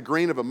faith like the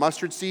grain of a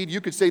mustard seed,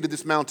 you could say to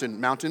this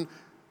mountain,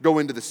 go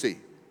into the sea.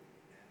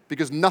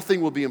 Because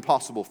nothing will be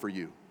impossible for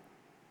you.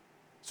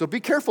 So be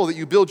careful that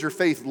you build your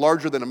faith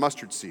larger than a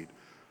mustard seed.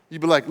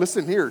 You'd be like,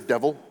 listen here,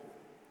 devil.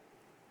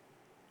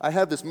 I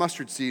have this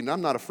mustard seed and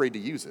I'm not afraid to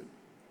use it.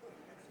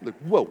 Like,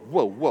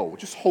 whoa,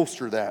 just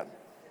holster that.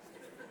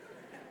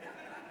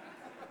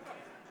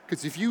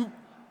 Because if you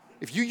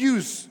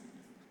use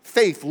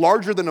faith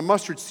larger than a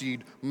mustard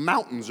seed,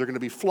 mountains are going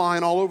to be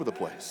flying all over the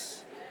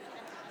place.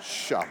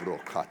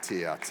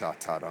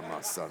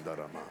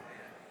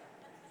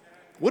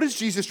 What is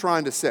Jesus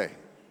trying to say?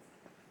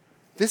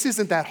 This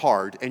isn't that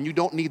hard, and you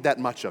don't need that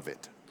much of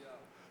it.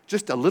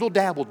 Just a little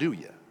dab will do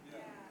you.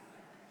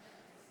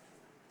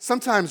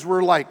 Sometimes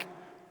we're like,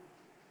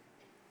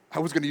 I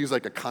was going to use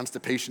like a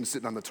constipation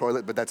sitting on the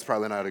toilet, but that's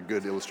probably not a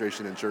good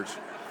illustration in church.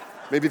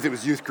 Maybe if it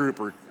was youth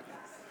group or...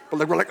 But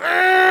like we're like,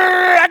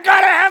 I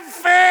gotta have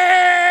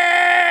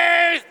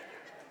faith.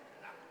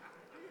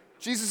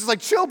 Jesus is like,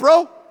 chill,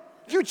 bro.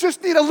 You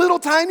just need a little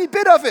tiny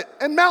bit of it,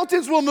 and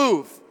mountains will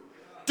move.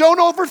 Don't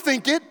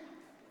overthink it.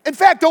 In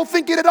fact, don't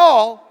think it at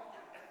all.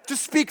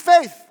 Just speak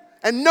faith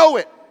and know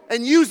it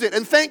and use it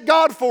and thank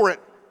God for it.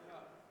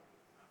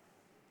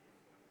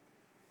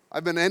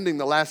 I've been ending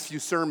the last few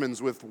sermons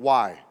with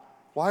why.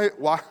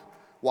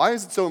 Why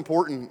is it so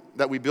important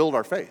that we build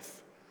our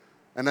faith?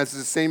 And that's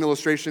the same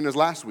illustration as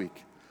last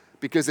week.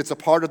 Because it's a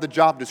part of the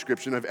job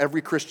description of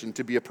every Christian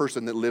to be a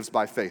person that lives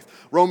by faith.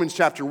 Romans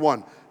chapter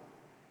 1,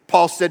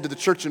 Paul said to the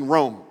church in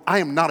Rome, I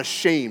am not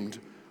ashamed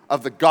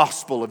of the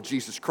gospel of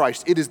Jesus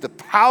Christ. It is the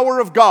power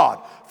of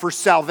God for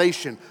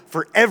salvation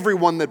for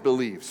everyone that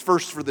believes,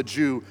 first for the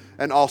Jew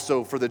and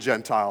also for the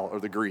Gentile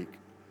or the Greek.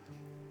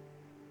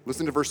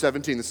 Listen to verse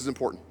 17, this is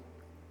important.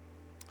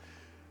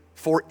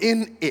 For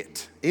in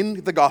it,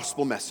 in the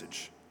gospel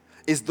message,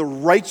 is the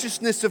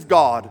righteousness of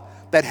God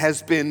that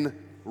has been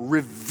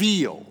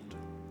revealed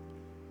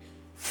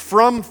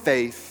from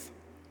faith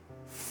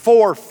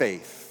for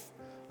faith.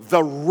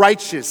 The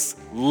righteous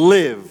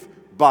live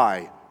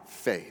by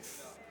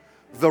faith.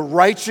 The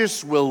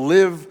righteous will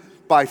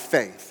live by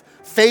faith.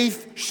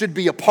 Faith should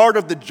be a part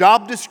of the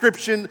job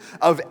description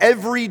of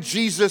every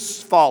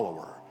Jesus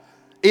follower.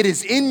 It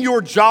is in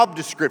your job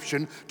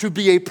description to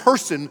be a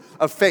person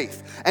of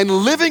faith. And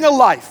living a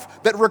life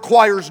that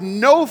requires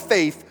no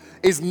faith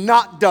is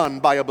not done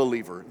by a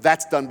believer.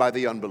 That's done by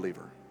the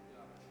unbeliever.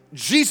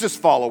 Jesus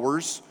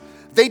followers,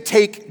 they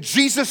take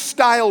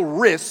Jesus-style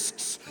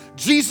risks,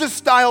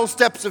 Jesus-style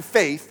steps of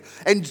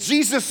faith, and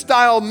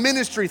Jesus-style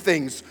ministry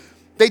things.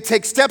 They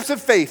take steps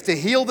of faith to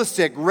heal the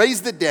sick,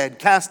 raise the dead,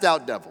 cast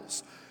out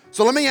devils.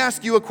 So let me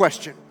ask you a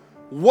question.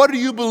 What are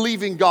you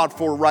believing God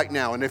for right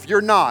now? And if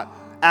you're not,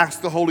 ask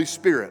the Holy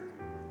Spirit,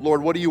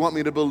 Lord, what do you want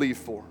me to believe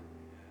for?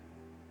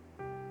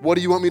 What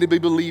do you want me to be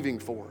believing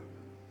for?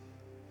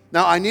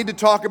 Now, I need to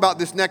talk about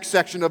this next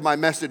section of my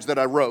message that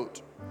I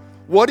wrote.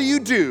 What do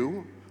you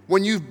do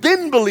when you've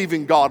been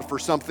believing God for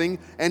something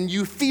and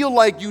you feel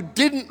like you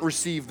didn't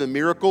receive the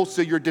miracle,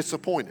 so you're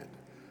disappointed?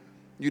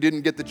 You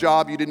didn't get the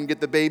job, you didn't get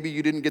the baby,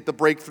 you didn't get the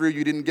breakthrough,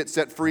 you didn't get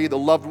set free, the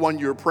loved one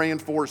you were praying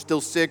for is still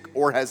sick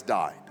or has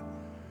died.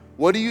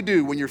 What do you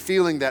do when you're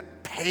feeling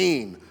that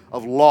pain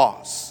of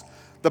loss?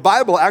 The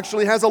Bible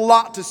actually has a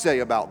lot to say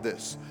about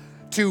this,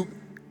 to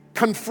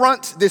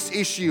confront this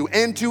issue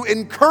and to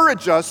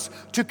encourage us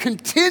to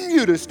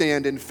continue to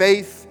stand in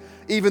faith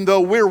even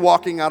though we're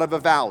walking out of a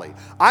valley.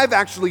 I've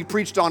actually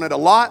preached on it a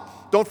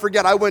lot. Don't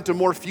forget, I went to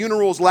more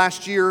funerals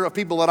last year of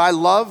people that I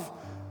love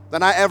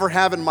than I ever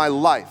have in my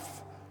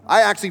life.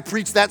 I actually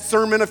preached that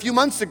sermon a few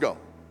months ago.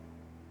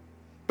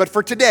 But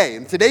for today,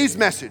 in today's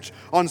message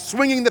on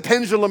swinging the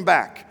pendulum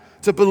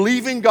back to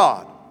believing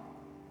God,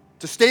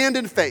 to stand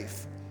in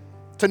faith,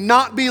 to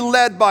not be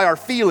led by our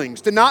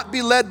feelings, to not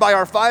be led by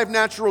our five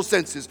natural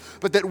senses,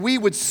 but that we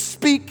would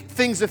speak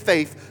things of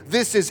faith.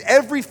 This is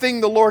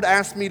everything the Lord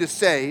asked me to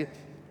say,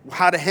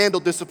 how to handle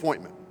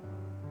disappointment.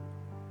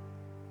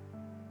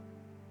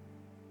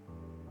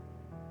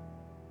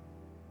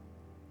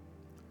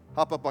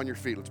 Hop up on your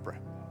feet, let's pray.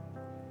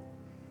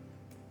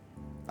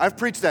 I've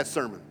preached that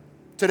sermon.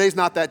 Today's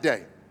not that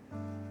day.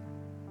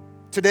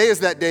 Today is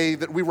that day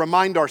that we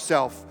remind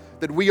ourselves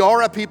that we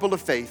are a people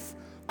of faith,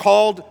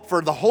 called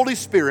for the Holy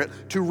Spirit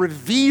to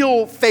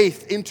reveal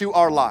faith into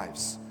our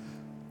lives.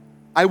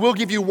 I will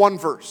give you one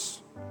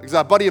verse, because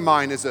a buddy of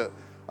mine is a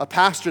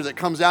pastor that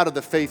comes out of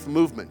the faith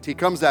movement. He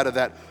comes out of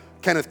that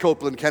Kenneth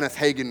Copeland, Kenneth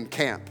Hagin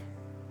camp.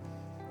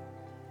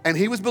 And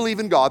he was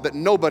believing God that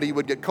nobody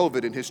would get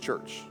COVID in his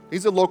church.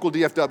 He's a local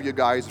DFW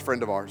guy, he's a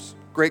friend of ours,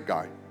 great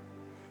guy.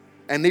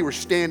 And they were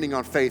standing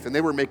on faith, and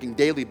they were making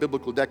daily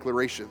biblical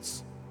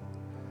declarations.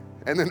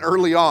 And then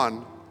early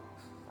on,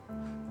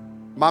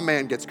 my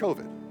man gets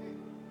COVID.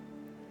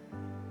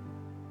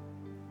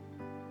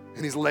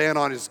 And he's laying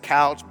on his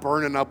couch,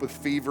 burning up with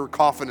fever,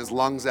 coughing his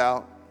lungs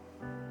out.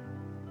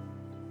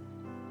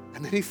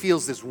 And then he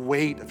feels this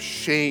weight of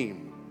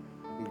shame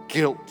and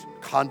guilt,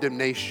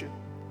 condemnation.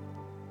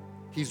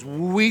 He's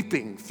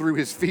weeping through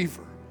his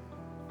fever.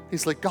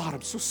 He's like, God,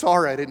 I'm so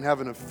sorry I didn't have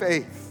enough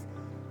faith.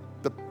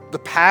 The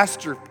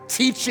pastor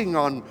teaching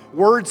on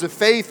words of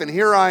faith, and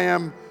here I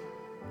am,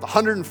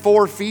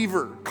 104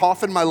 fever,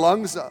 coughing my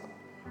lungs up.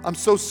 I'm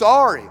so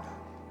sorry.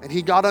 And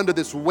he got under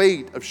this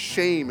weight of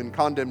shame and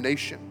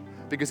condemnation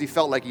because he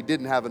felt like he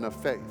didn't have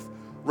enough faith.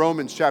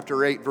 Romans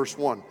chapter 8, verse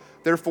 1.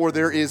 Therefore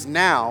there is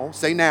now,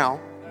 say now,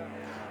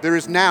 there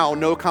is now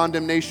no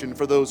condemnation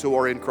for those who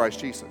are in Christ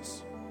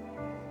Jesus.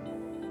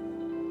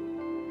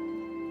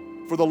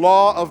 For the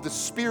law of the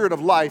Spirit of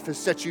life has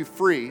set you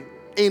free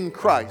in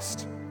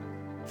Christ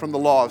from the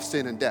law of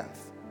sin and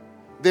death.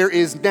 There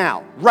is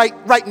now,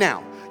 right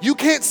now. You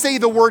can't say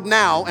the word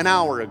now an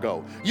hour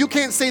ago. You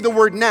can't say the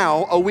word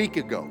now a week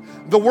ago.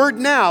 The word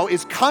now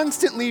is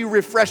constantly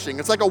refreshing.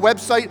 It's like a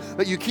website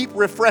that you keep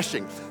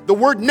refreshing. The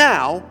word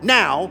now,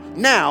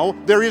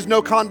 there is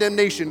no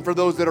condemnation for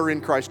those that are in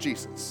Christ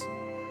Jesus.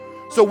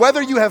 So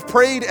whether you have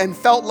prayed and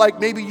felt like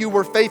maybe you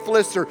were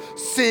faithless or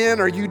sin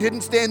or you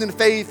didn't stand in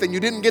faith and you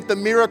didn't get the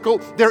miracle,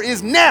 there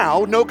is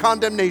now no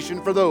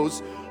condemnation for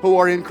those who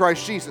are in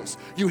Christ Jesus.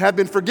 You have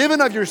been forgiven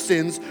of your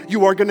sins.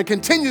 You are going to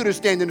continue to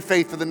stand in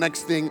faith for the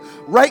next thing.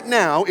 Right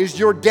now is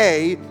your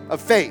day of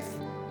faith.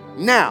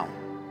 Now,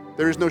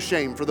 there is no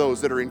shame for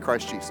those that are in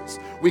Christ Jesus.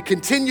 We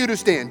continue to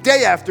stand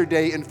day after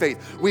day in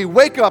faith. We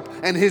wake up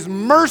and His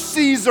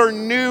mercies are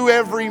new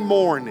every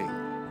morning.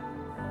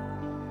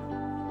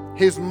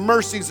 His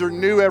mercies are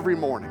new every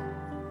morning.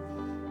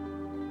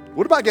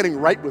 What about getting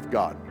right with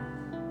God?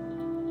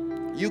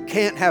 You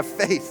can't have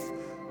faith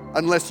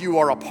unless you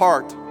are a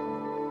part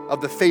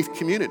of the faith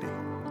community.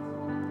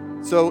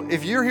 So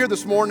if you're here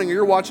this morning or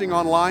you're watching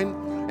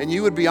online and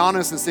you would be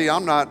honest and say,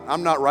 I'm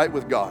not right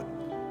with God.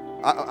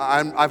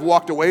 I've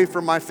walked away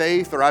from my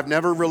faith, or I've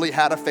never really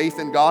had a faith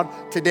in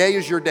God. Today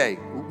is your day.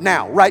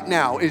 Now, right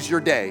now is your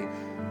day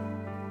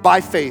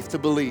by faith to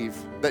believe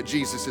that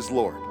Jesus is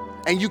Lord.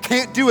 And you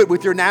can't do it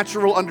with your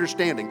natural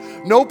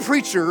understanding. No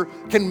preacher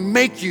can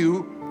make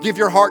you give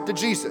your heart to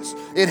Jesus.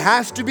 It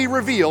has to be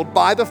revealed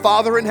by the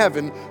Father in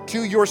heaven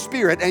to your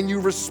spirit, and you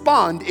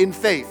respond in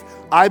faith.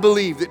 I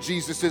believe that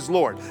Jesus is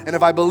Lord. And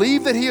if I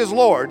believe that He is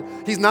Lord,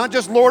 He's not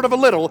just Lord of a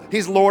little,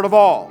 He's Lord of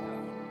all.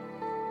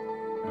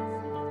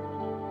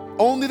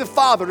 Only the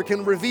Father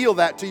can reveal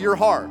that to your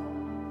heart.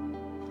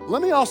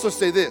 Let me also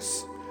say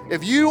this.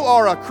 If you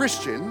are a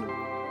Christian,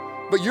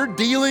 but you're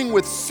dealing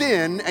with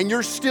sin and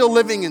you're still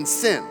living in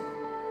sin,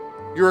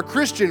 you're a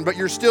Christian, but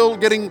you're still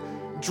getting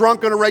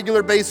drunk on a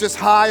regular basis,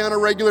 high on a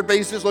regular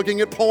basis, looking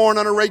at porn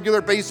on a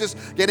regular basis,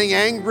 getting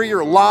angry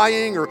or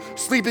lying or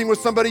sleeping with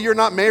somebody you're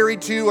not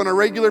married to on a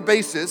regular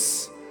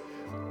basis,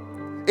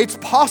 it's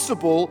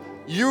possible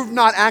you've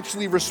not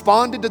actually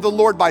responded to the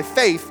Lord by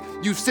faith.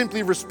 You've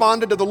simply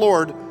responded to the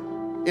Lord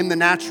in the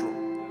natural.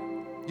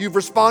 You've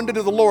responded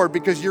to the Lord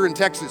because you're in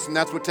Texas, and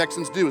that's what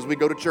Texans do is we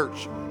go to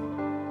church.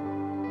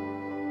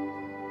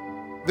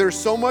 There's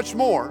so much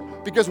more,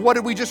 because what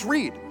did we just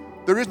read?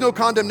 There is no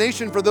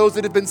condemnation for those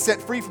that have been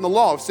set free from the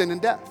law of sin and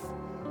death.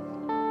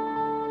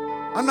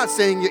 I'm not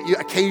saying you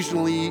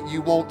occasionally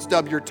you won't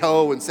stub your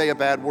toe and say a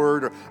bad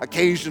word, or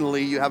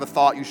occasionally you have a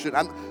thought you should.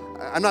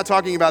 I'm not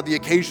talking about the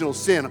occasional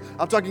sin.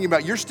 I'm talking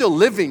about you're still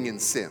living in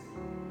sin,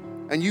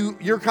 and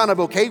you're kind of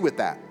okay with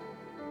that.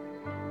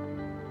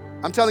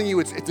 I'm telling you,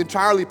 it's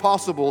entirely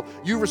possible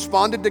you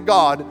responded to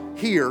God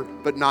here,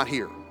 but not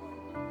here.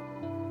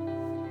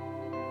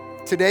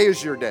 Today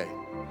is your day,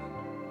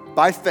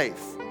 by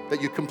faith,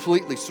 that you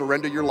completely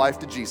surrender your life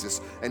to Jesus,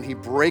 and He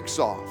breaks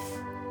off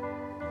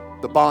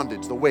the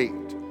bondage, the weight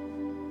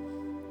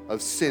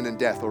of sin and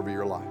death over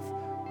your life.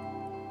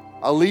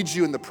 I'll lead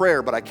you in the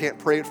prayer, but I can't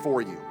pray it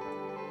for you.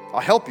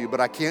 I'll help you, but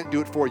I can't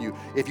do it for you.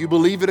 If you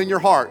believe it in your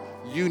heart,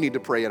 you need to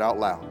pray it out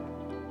loud.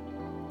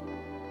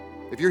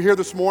 If you're here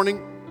this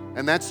morning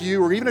and that's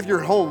you, or even if you're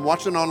home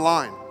watching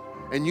online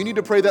and you need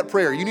to pray that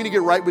prayer, you need to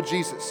get right with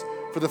Jesus.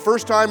 For the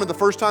first time and the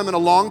first time in a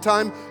long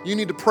time, you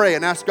need to pray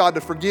and ask God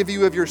to forgive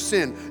you of your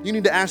sin. You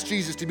need to ask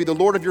Jesus to be the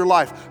Lord of your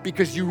life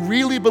because you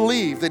really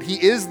believe that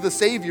He is the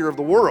Savior of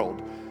the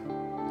world.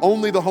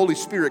 Only the Holy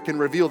Spirit can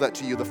reveal that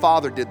to you. The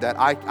Father did that.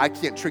 I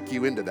can't trick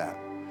you into that.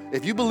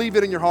 If you believe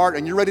it in your heart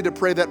and you're ready to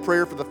pray that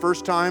prayer for the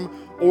first time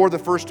or the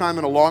first time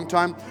in a long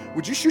time,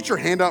 would you shoot your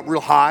hand up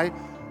real high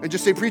and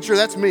just say, preacher,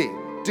 that's me.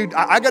 Dude,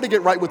 I got to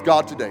get right with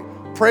God today.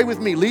 Pray with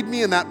me. Lead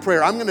me in that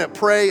prayer. I'm going to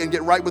pray and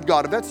get right with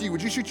God. If that's you,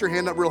 would you shoot your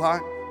hand up real high?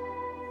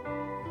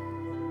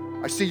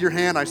 I see your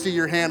hand. I see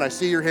your hand. I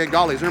see your hand.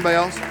 Golly, is there anybody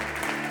else?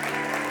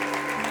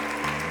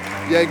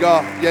 Yay,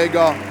 God. Yay,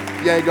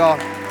 God. Yay, God.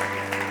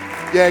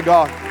 Yay,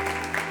 God.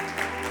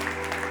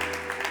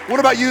 What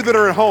about you that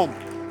are at home?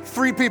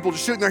 3 people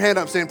just shooting their hand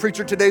up saying,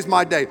 preacher, today's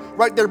my day.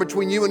 Right there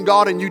between you and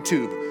God and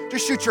YouTube.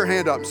 Just shoot your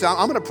hand up and say,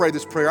 I'm going to pray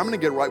this prayer. I'm going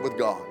to get right with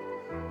God.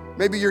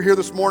 Maybe you're here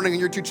this morning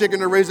and you're too chicken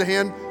to raise a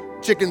hand.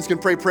 Chickens can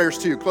pray prayers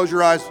too. Close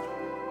your eyes.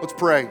 Let's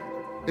pray.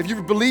 If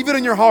you believe it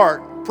in your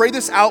heart, pray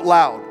this out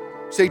loud.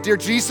 Say, dear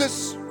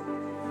Jesus,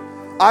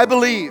 I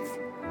believe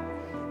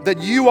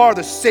that you are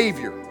the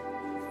Savior,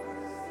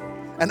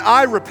 and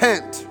I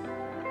repent.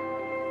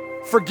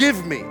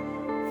 Forgive me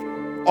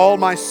all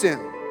my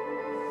sin.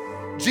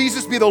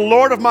 Jesus, be the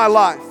Lord of my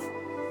life.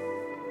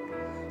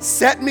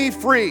 Set me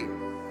free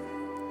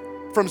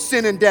from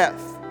sin and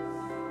death.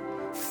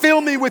 Fill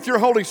me with your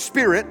Holy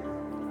Spirit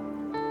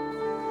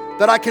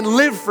that I can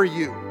live for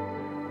you,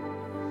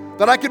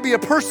 that I can be a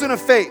person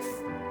of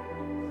faith.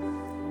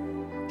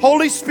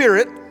 Holy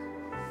Spirit,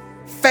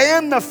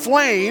 fan the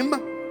flame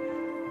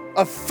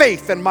of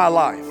faith in my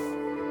life,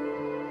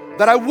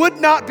 that I would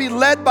not be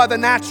led by the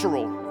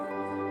natural.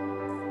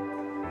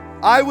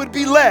 I would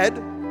be led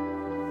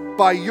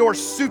by your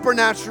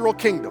supernatural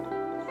kingdom.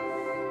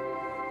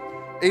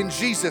 In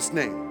Jesus'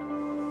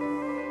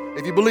 name.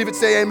 If you believe it,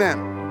 say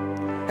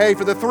amen. Hey,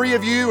 for the 3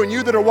 of you and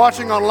you that are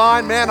watching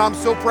online, man, I'm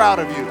so proud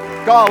of you.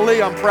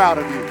 Golly, I'm proud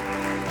of you.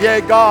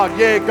 Yay, God,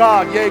 yay,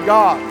 God, yay,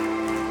 God.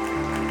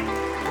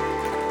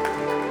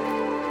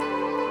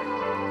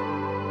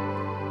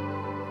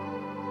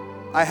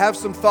 I have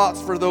some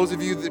thoughts for those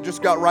of you that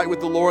just got right with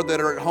the Lord that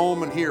are at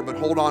home and here, but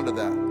hold on to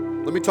that.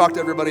 Let me talk to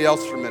everybody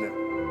else for a minute.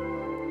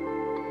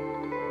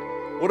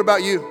 What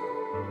about you?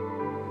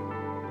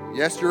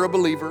 Yes, you're a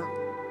believer,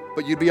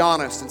 but you'd be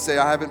honest and say,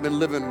 I haven't been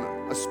living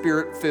a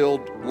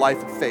spirit-filled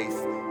life of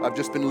faith. I've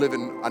just been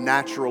living a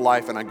natural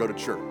life and I go to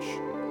church.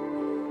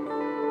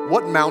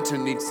 What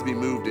mountain needs to be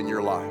moved in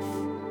your life?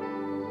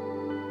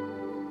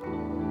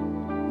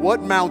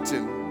 What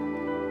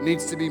mountain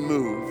needs to be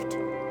moved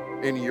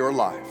in your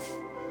life?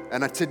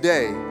 And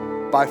today,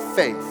 by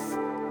faith,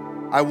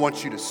 I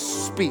want you to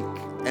speak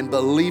and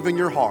believe in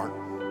your heart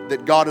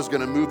that God is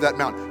going to move that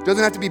mountain. It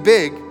doesn't have to be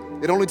big.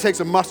 It only takes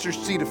a mustard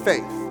seed of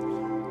faith.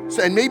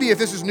 So, and maybe if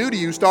this is new to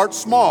you, start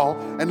small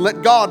and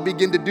let God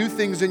begin to do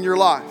things in your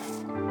life.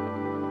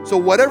 So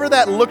whatever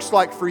that looks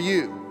like for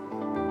you,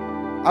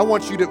 I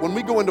want you to, when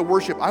we go into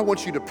worship, I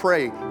want you to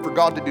pray for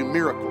God to do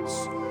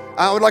miracles.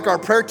 I would like our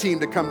prayer team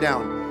to come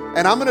down.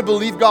 And I'm going to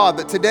believe God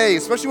that today,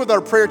 especially with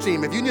our prayer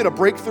team, if you need a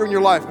breakthrough in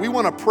your life, we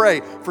want to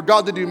pray for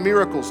God to do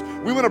miracles.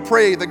 We want to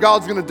pray that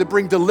God's going to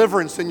bring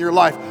deliverance in your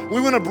life.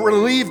 We want to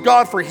believe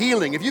God for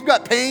healing. If you've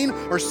got pain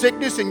or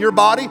sickness in your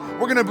body,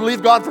 we're going to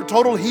believe God for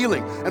total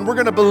healing. And we're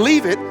going to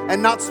believe it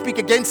and not speak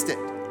against it.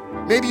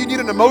 Maybe you need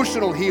an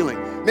emotional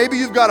healing. Maybe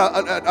you've got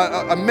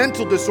a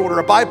mental disorder,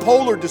 a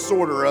bipolar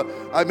disorder.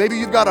 Maybe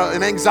you've got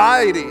an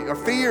anxiety or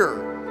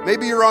fear.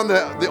 Maybe you're on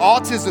the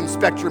autism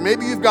spectrum.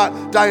 Maybe you've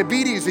got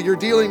diabetes and you're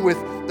dealing with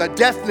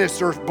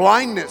deafness or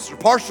blindness or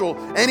partial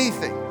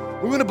anything.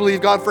 We want to believe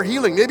God for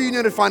healing. Maybe you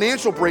need a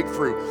financial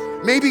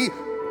breakthrough. Maybe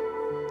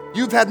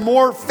you've had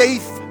more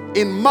faith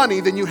in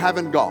money than you have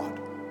in God.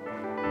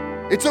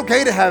 It's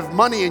okay to have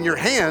money in your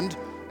hand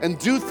and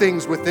do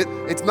things with it.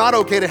 It's not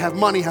okay to have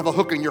money have a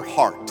hook in your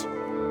heart.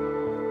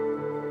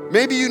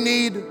 Maybe you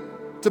need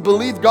to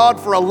believe God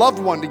for a loved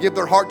one to give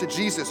their heart to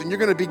Jesus, and you're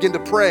going to begin to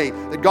pray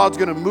that God's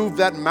going to move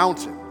that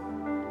mountain.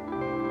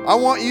 I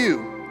want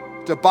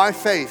you to, by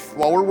faith,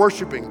 while we're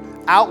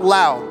worshiping, out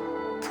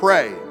loud,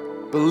 pray,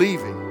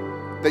 believing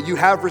that you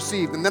have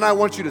received. And then I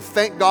want you to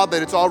thank God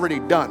that it's already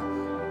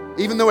done.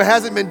 Even though it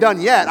hasn't been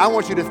done yet, I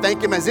want you to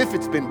thank Him as if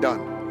it's been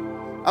done.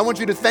 I want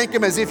you to thank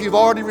Him as if you've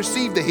already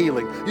received the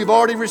healing. You've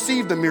already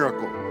received the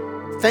miracle.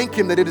 Thank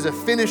Him that it is a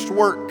finished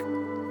work.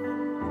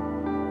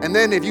 And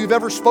then if you've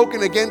ever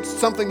spoken against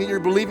something that you're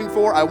believing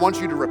for, I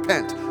want you to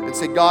repent and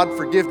say, God,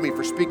 forgive me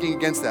for speaking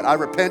against that. I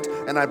repent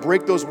and I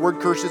break those word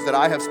curses that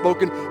I have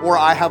spoken or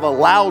I have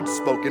allowed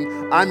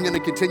spoken. I'm going to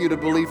continue to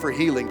believe for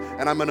healing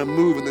and I'm going to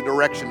move in the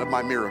direction of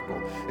my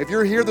miracle. If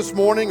you're here this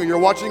morning or you're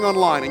watching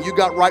online and you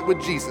got right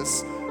with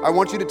Jesus, I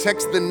want you to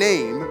text the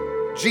name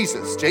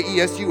Jesus,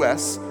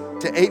 J-E-S-U-S,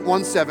 to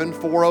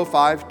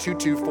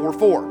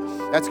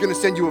 817-405-2244. That's going to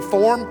send you a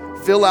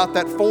form. Fill out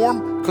that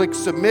form, click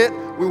submit.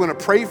 We want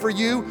to pray for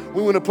you.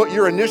 We want to put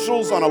your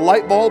initials on a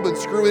light bulb and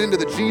screw it into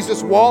the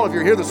Jesus wall. If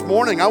you're here this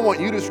morning, I want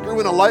you to screw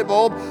in a light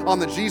bulb on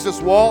the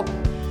Jesus wall.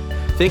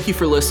 Thank you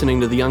for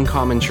listening to the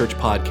Uncommon Church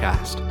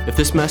podcast. If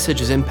this message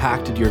has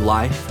impacted your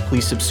life,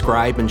 please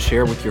subscribe and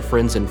share with your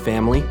friends and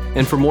family.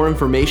 And for more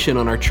information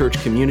on our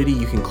church community,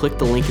 you can click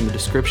the link in the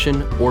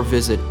description or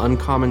visit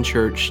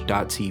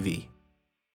uncommonchurch.tv.